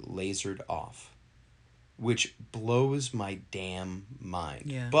had it lasered off. Which blows my damn mind.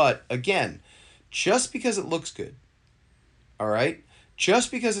 Yeah. But, again, just because it looks good. Alright?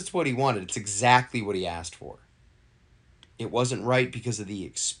 Just because it's what he wanted. It's exactly what he asked for. It wasn't right because of the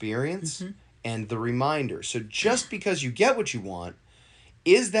experience and the reminder. So just because you get what you want,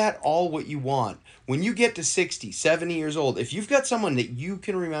 is that all what you want? When you get to 60, 70 years old, if you've got someone that you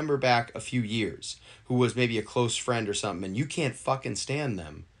can remember back a few years who was maybe a close friend or something and you can't fucking stand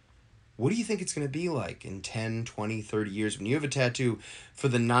them, what do you think it's going to be like in 10, 20, 30 years when you have a tattoo for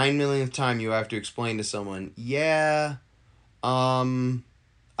the 9 millionth time you have to explain to someone, yeah,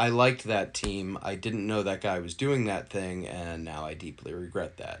 I liked that team. I didn't know that guy was doing that thing, and now I deeply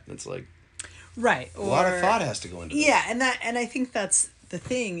regret that. It's like, right, a lot of thought has to go into this. Yeah, and I think that's the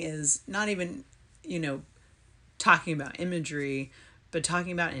thing, is not even, talking about imagery, but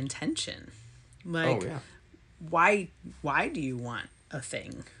talking about intention. Like, Oh, yeah. why do you want a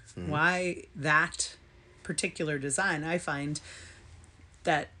thing? Mm-hmm. Why that particular design? I find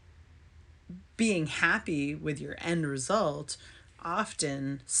that being happy with your end result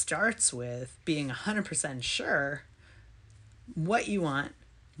often starts with being 100% sure what you want,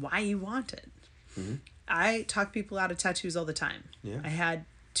 why you want it. Mm-hmm. I talk people out of tattoos all the time. Yeah. I had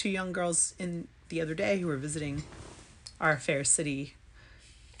 2 young girls in the other day who were visiting our fair city,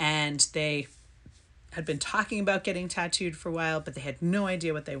 and they had been talking about getting tattooed for a while, but they had no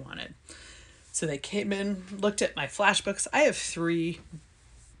idea what they wanted. So they came in, looked at my flashbooks. I have 3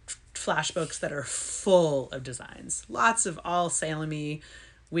 flashbooks that are full of designs. Lots of all Salem-y,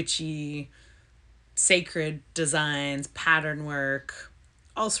 witchy, sacred designs, pattern work,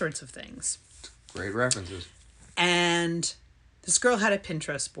 all sorts of things. Great references. And this girl had a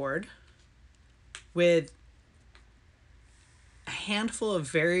Pinterest board with a handful of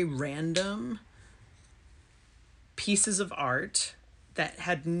very random pieces of art that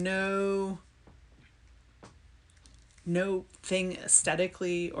had no thing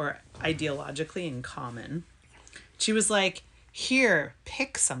aesthetically or ideologically in common. She was like, here,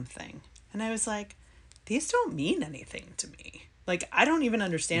 pick something. And I was like, these don't mean anything to me. Like, I don't even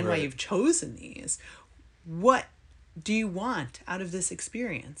understand why you've chosen these. What do you want out of this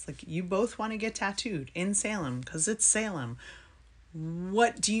experience? Like, you both want to get tattooed in Salem because it's Salem.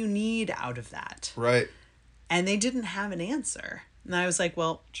 What do you need out of that? Right. And they didn't have an answer. And I was like,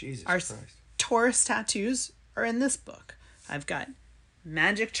 well, Jesus our Christ. Taurus tattoos are in this book. I've got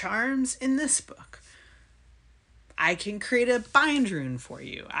magic charms in this book. I can create a bind rune for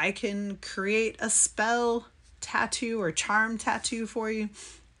you. I can create a spell tattoo or charm tattoo for you.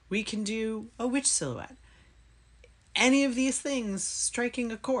 We can do a witch silhouette. Any of these things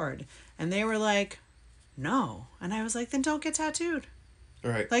striking a chord. And they were like, no. And I was like, then don't get tattooed.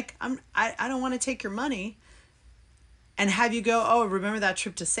 Right. Like, I don't want to take your money and have you go, oh, remember that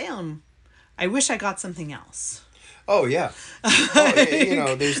trip to Salem? I wish I got something else. Oh, yeah.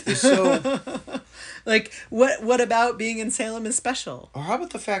 There's so... Like, what about being in Salem is special? Or how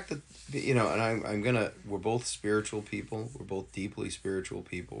about the fact that, and we're both spiritual people. We're both deeply spiritual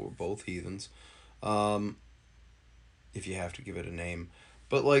people. We're both heathens. If you have to give it a name.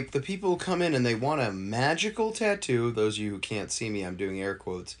 But, like, the people who come in and they want a magical tattoo, those of you who can't see me, I'm doing air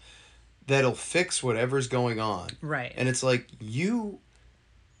quotes, that'll fix whatever's going on. Right. And it's like, you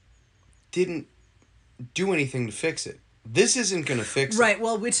didn't do anything to fix it. This isn't going to fix it. Right,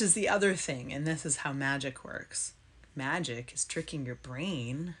 well, which is the other thing, and this is how magic works. Magic is tricking your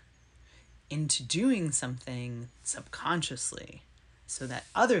brain into doing something subconsciously so that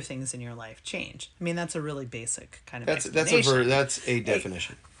other things in your life change. I mean, that's a really basic kind of explanation. That's a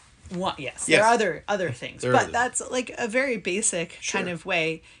definition. Yes, there are other things, but that's like a very basic kind Sure. of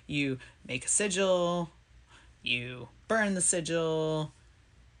way. You make a sigil, you burn the sigil,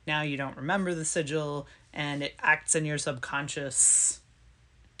 now you don't remember the sigil, and it acts in your subconscious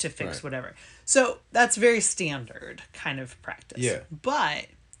to fix whatever. So that's very standard kind of practice. Yeah. But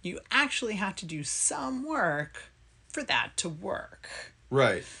you actually have to do some work for that to work.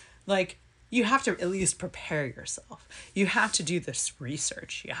 Right. Like, you have to at least prepare yourself. You have to do this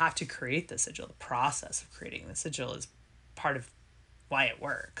research. You have to create the sigil. The process of creating the sigil is part of why it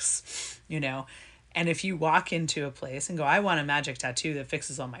works, And if you walk into a place and go, I want a magic tattoo that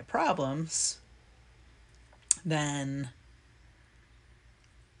fixes all my problems, then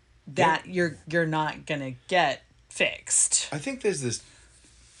that you're not gonna get fixed. I think there's this,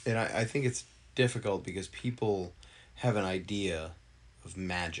 and I think it's difficult because people have an idea of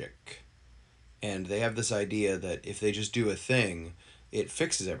magic. And they have this idea that if they just do a thing, it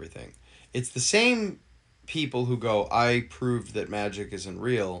fixes everything. It's the same people who go, I proved that magic isn't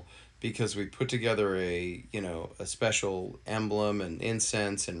real because we put together a special emblem and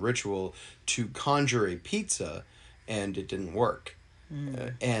incense and ritual to conjure a pizza, and it didn't work.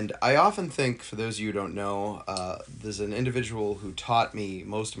 And I often think, for those of you who don't know, there's an individual who taught me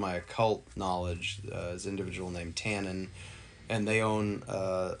most of my occult knowledge, this individual named Tannen, and they own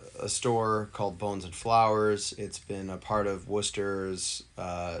a store called Bones and Flowers. It's been a part of Worcester's.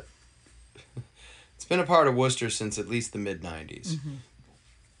 It's been a part of Worcester since at least the mid '90s. Mm-hmm.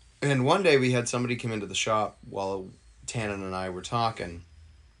 And one day we had somebody come into the shop while Tannen and I were talking,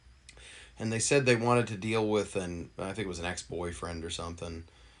 and they said they wanted to deal with I think it was an ex-boyfriend or something.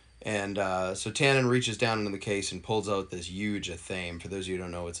 And so Tannen reaches down into the case and pulls out this huge athame. For those of you who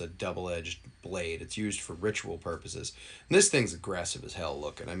don't know, it's a double-edged blade. It's used for ritual purposes. And this thing's aggressive as hell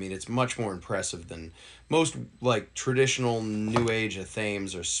looking. I mean, it's much more impressive than most, like, traditional New Age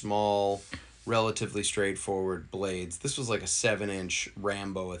athames are small, relatively straightforward blades. This was like a 7-inch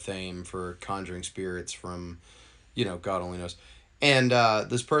Rambo athame for conjuring spirits from, God only knows. And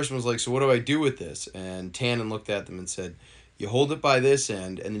this person was like, so what do I do with this? And Tannen looked at them and said, you hold it by this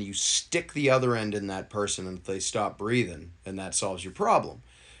end, and then you stick the other end in that person, and they stop breathing, and that solves your problem.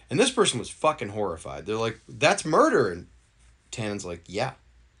 And this person was fucking horrified. They're like, that's murder. And Tannen's like, yeah,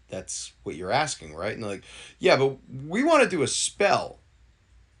 that's what you're asking, right? And they're like, yeah, but we want to do a spell.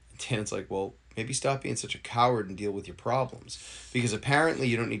 And Tannen's like, well, maybe stop being such a coward and deal with your problems. Because apparently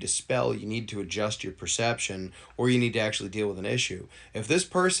you don't need to spell, you need to adjust your perception, or you need to actually deal with an issue. If this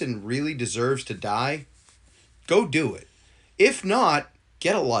person really deserves to die, go do it. If not,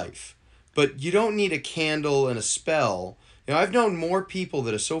 get a life. But you don't need a candle and a spell. I've known more people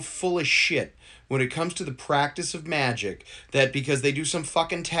that are so full of shit when it comes to the practice of magic that because they do some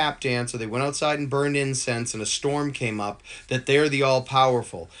fucking tap dance or they went outside and burned incense and a storm came up, that they're the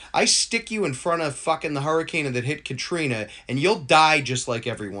all-powerful. I stick you in front of fucking the hurricane that hit Katrina and you'll die just like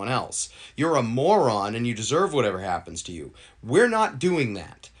everyone else. You're a moron and you deserve whatever happens to you. We're not doing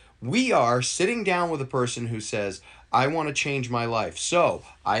that. We are sitting down with a person who says, I want to change my life. So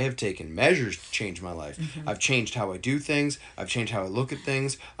I have taken measures to change my life. Mm-hmm. I've changed how I do things. I've changed how I look at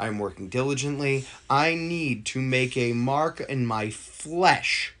things. I'm working diligently. I need to make a mark in my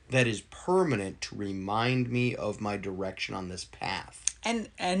flesh that is permanent to remind me of my direction on this path.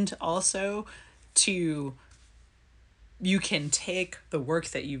 And also you can take the work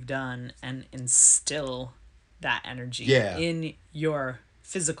that you've done and instill that energy in your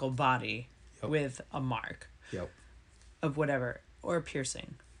physical body with a mark. Yep. Of whatever, or a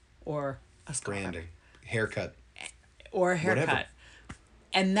piercing, or a scar. Branding, haircut. Or a haircut. Whatever.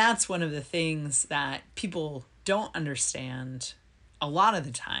 And that's one of the things that people don't understand a lot of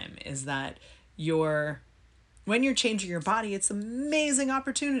the time is that when you're changing your body, it's an amazing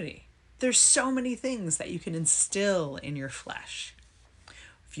opportunity. There's so many things that you can instill in your flesh.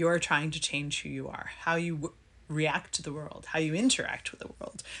 If you're trying to change who you are, how you react to the world, how you interact with the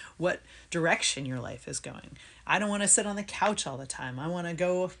world, what direction your life is going. I don't want to sit on the couch all the time. I want to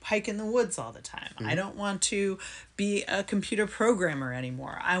go hike in the woods all the time. Mm-hmm. I don't want to be a computer programmer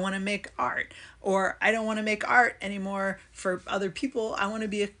anymore. I want to make art. Or I don't want to make art anymore for other people. I want to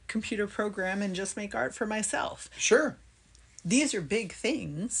be a computer program and just make art for myself. Sure. These are big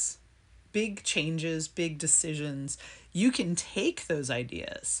things, big changes, big decisions. You can take those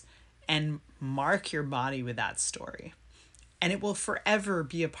ideas and mark your body with that story. And it will forever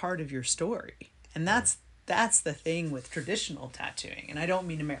be a part of your story. And that's the thing with traditional tattooing. And I don't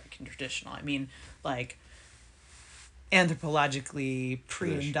mean American traditional. I mean, like, anthropologically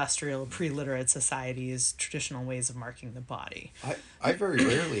pre-industrial, pre-literate societies, traditional ways of marking the body. I very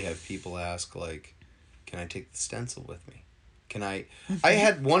rarely have people ask, like, can I take the stencil with me? Can I... I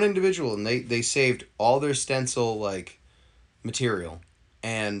had one individual, and they saved all their stencil, like, material,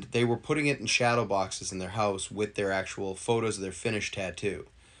 and they were putting it in shadow boxes in their house with their actual photos of their finished tattoo.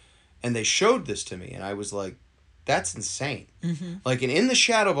 And they showed this to me, and I was like, that's insane. Mm-hmm. Like, and in the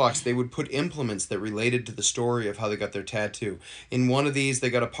shadow box, they would put implements that related to the story of how they got their tattoo. In one of these, they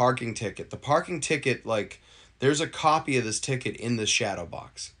got a parking ticket. The parking ticket, like, there's a copy of this ticket in the shadow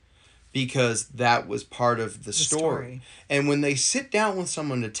box because that was part of the story. And when they sit down with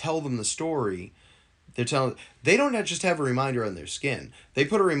someone to tell them the story, they don't just have a reminder on their skin. They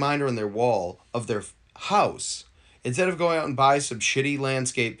put a reminder on their wall of their house. Instead of going out and buy some shitty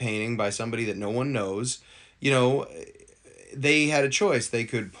landscape painting by somebody that no one knows, they had a choice. They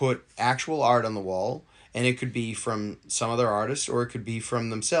could put actual art on the wall, and it could be from some other artist, or it could be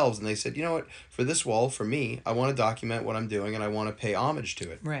from themselves. And they said, you know what, for this wall, for me, I want to document what I'm doing, and I want to pay homage to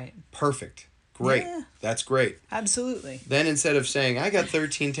it. Right. Perfect. Great. Yeah. That's great. Absolutely. Then instead of saying, I got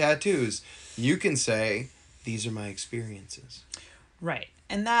 13 tattoos, you can say, these are my experiences. Right.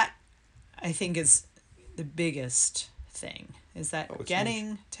 And that, I think, is the biggest thing, is that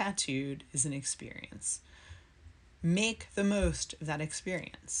getting tattooed is an experience. Make the most of that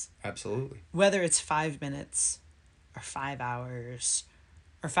experience. Absolutely. Whether it's 5 minutes or 5 hours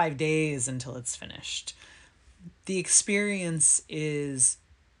or 5 days until it's finished. the experience is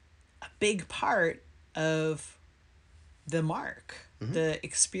a big part of the mark. The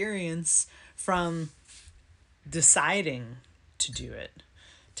experience from deciding to do it,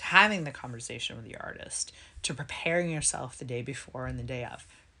 to having the conversation with the artist, to preparing yourself the day before and the day of,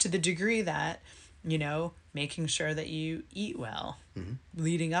 to the degree that, making sure that you eat well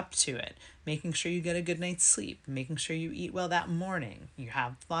leading up to it, making sure you get a good night's sleep, making sure you eat well that morning, you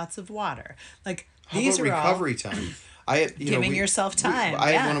have lots of water. Like, How these about are all recovery time? I had, giving yourself time.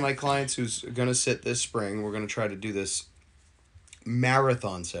 I had Yeah. one of my clients who's going to sit this spring. We're going to try to do this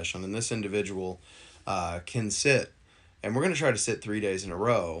marathon session, and this individual can sit, and we're going to try to sit 3 days in a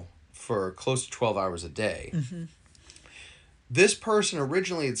row for close to 12 hours a day. This person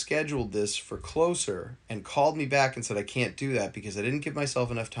originally had scheduled this for closer and called me back and said, I can't do that because I didn't give myself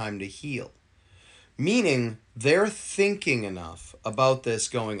enough time to heal. Meaning they're thinking enough about this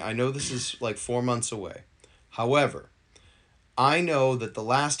going, I know this is like 4 months away. However, I know that the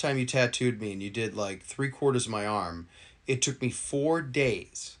last time you tattooed me and you did like 3/4 of my arm, it took me 4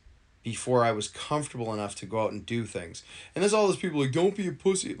 days before I was comfortable enough to go out and do things. And there's all those people like, don't be a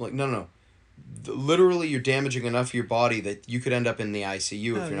pussy. I'm like, no. Literally, you're damaging enough of your body that you could end up in the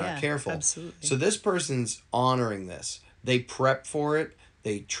ICU if Oh, you're not yeah, careful. absolutely. So this person's honoring this. They prep for it.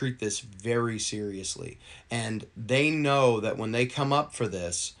 They treat this very seriously. And they know that when they come up for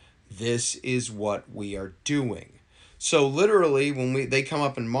this, this is what we are doing. So literally, when they come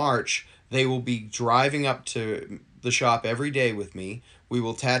up in March, they will be driving up to the shop every day with me. We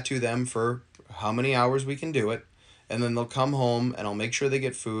will tattoo them for how many hours we can do it. And then they'll come home and I'll make sure they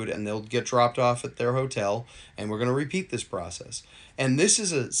get food and they'll get dropped off at their hotel. And we're going to repeat this process. And this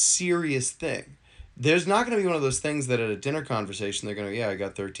is a serious thing. There's not going to be one of those things that at a dinner conversation they're going to, yeah, I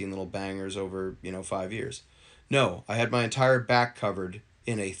got 13 little bangers over, 5 years. No, I had my entire back covered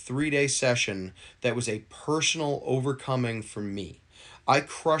in a 3-day session that was a personal overcoming for me. I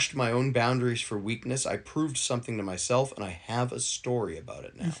crushed my own boundaries for weakness. I proved something to myself, and I have a story about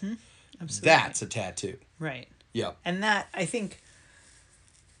it now. Absolutely. That's a tattoo. Right. Yep. And that, I think,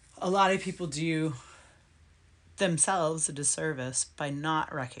 a lot of people do themselves a disservice by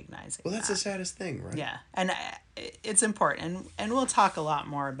not recognizing Well, that's that. the saddest thing, right? Yeah. And it's important. And we'll talk a lot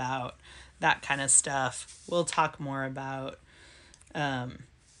more about that kind of stuff. We'll talk more about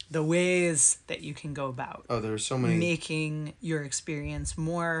the ways that you can go about Oh, there are so many. making your experience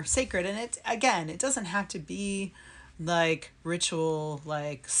more sacred. And it doesn't have to be like ritual,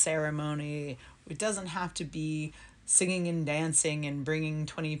 like ceremony. It doesn't have to be singing and dancing and bringing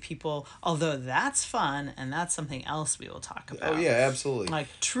 20 people, although that's fun and that's something else we will talk about. Oh, yeah, absolutely. Like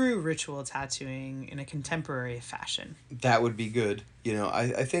true ritual tattooing in a contemporary fashion. That would be good.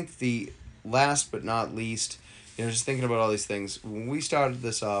 I think the last but not least, just thinking about all these things, when we started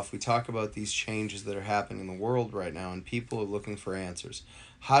this off, we talk about these changes that are happening in the world right now, and people are looking for answers.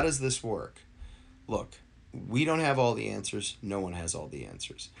 How does this work? Look, we don't have all the answers. No one has all the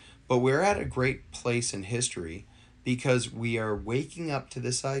answers. But we're at a great place in history because we are waking up to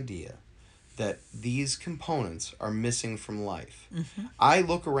this idea that these components are missing from life. I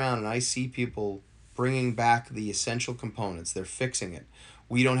look around and I see people bringing back the essential components. They're fixing it.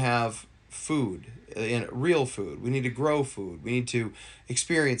 We don't have food, real food. We need to grow food. We need to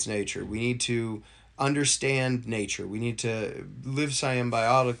experience nature. We need to understand nature. We need to live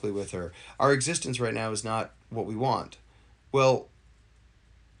symbiotically with her. Our existence right now is not what we want. Well,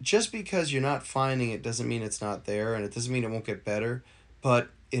 just because you're not finding it doesn't mean it's not there, and it doesn't mean it won't get better. But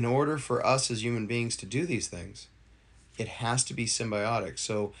in order for us as human beings to do these things, it has to be symbiotic.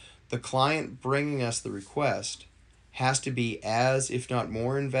 So the client bringing us the request has to be as, if not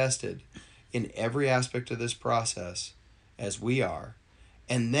more, invested in every aspect of this process as we are.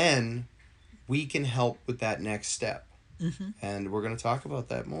 And then we can help with that next step. And we're going to talk about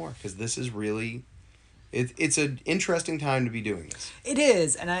that more because this is really... It's an interesting time to be doing this. It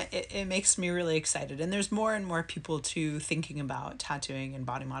is, and it makes me really excited. And there's more and more people too thinking about tattooing and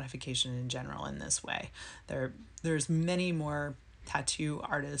body modification in general in this way. There's many more tattoo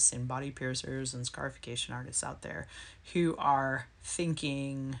artists and body piercers and scarification artists out there who are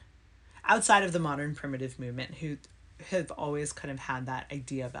thinking outside of the modern primitive movement, who have always kind of had that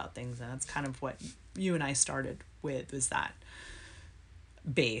idea about things, and that's kind of what you and I started with, was that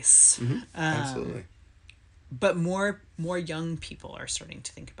base. Absolutely. But more young people are starting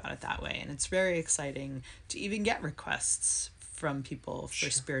to think about it that way, and it's very exciting to even get requests from people for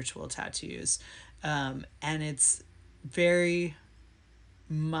spiritual tattoos, and it's very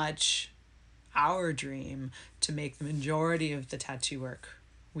much our dream to make the majority of the tattoo work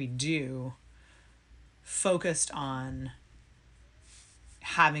we do focused on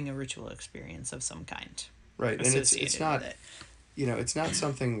having a ritual experience of some kind. Right, and it's associated with not, it. it's not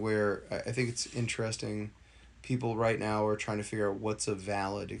something where I think it's interesting. People right now are trying to figure out what's a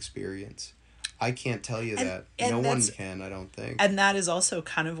valid experience. I can't tell you And that. No and one that's can, I don't think. and that is also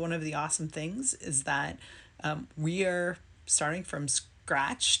kind of one of the awesome things is that we are starting from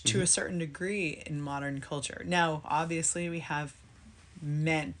scratch to Hmm. a certain degree in modern culture. Now, obviously, we have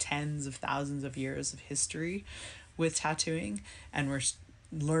meant tens of thousands of years of history with tattooing, and we're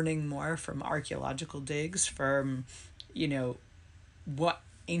learning more from archaeological digs, from, you know, what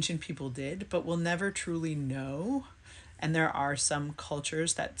ancient people did, but we'll never truly know. And there are some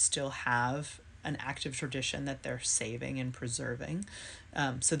cultures that still have an active tradition that they're saving and preserving.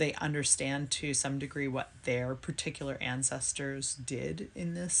 So they understand to some degree what their particular ancestors did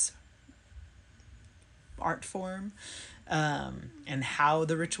in this art form, and how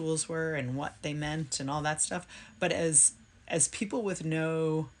the rituals were and what they meant and all that stuff. But as people with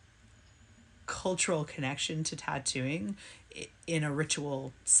no cultural connection to tattooing in a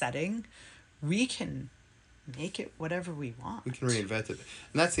ritual setting, we can make it whatever we want. We can reinvent it,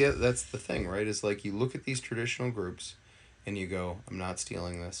 and that's the thing, right? Is like you look at these traditional groups, and you go, "I'm not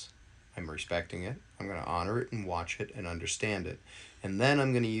stealing this. I'm respecting it. I'm going to honor it and watch it and understand it, and then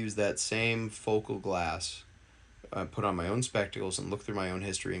I'm going to use that same focal glass, put on my own spectacles, and look through my own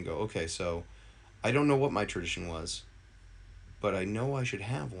history and go, okay, so I don't know what my tradition was, but I know I should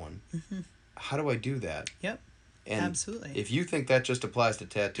have one. How do I do that?" Yep. And Absolutely. if you think that just applies to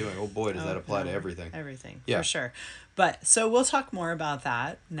tattooing, oh boy, does that Oh, apply to no. everything. Everything, Yeah. for sure. But so we'll talk more about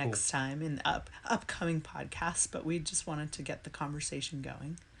that Cool. next time in upcoming podcasts, but we just wanted to get the conversation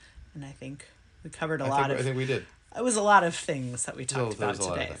going. And I think we covered a lot I of think we did. it was a lot of things that we There talked was about a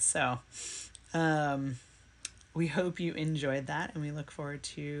lot of today. things. So, we hope you enjoyed that, and we look forward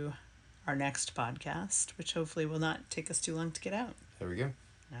to our next podcast, which hopefully will not take us too long to get out. There we go.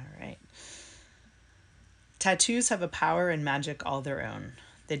 All right. Tattoos have a power and magic all their own.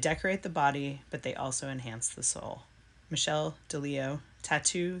 They decorate the body, but they also enhance the soul. Michelle DeLeo,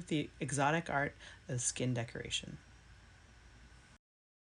 Tattoo, the exotic art of skin decoration.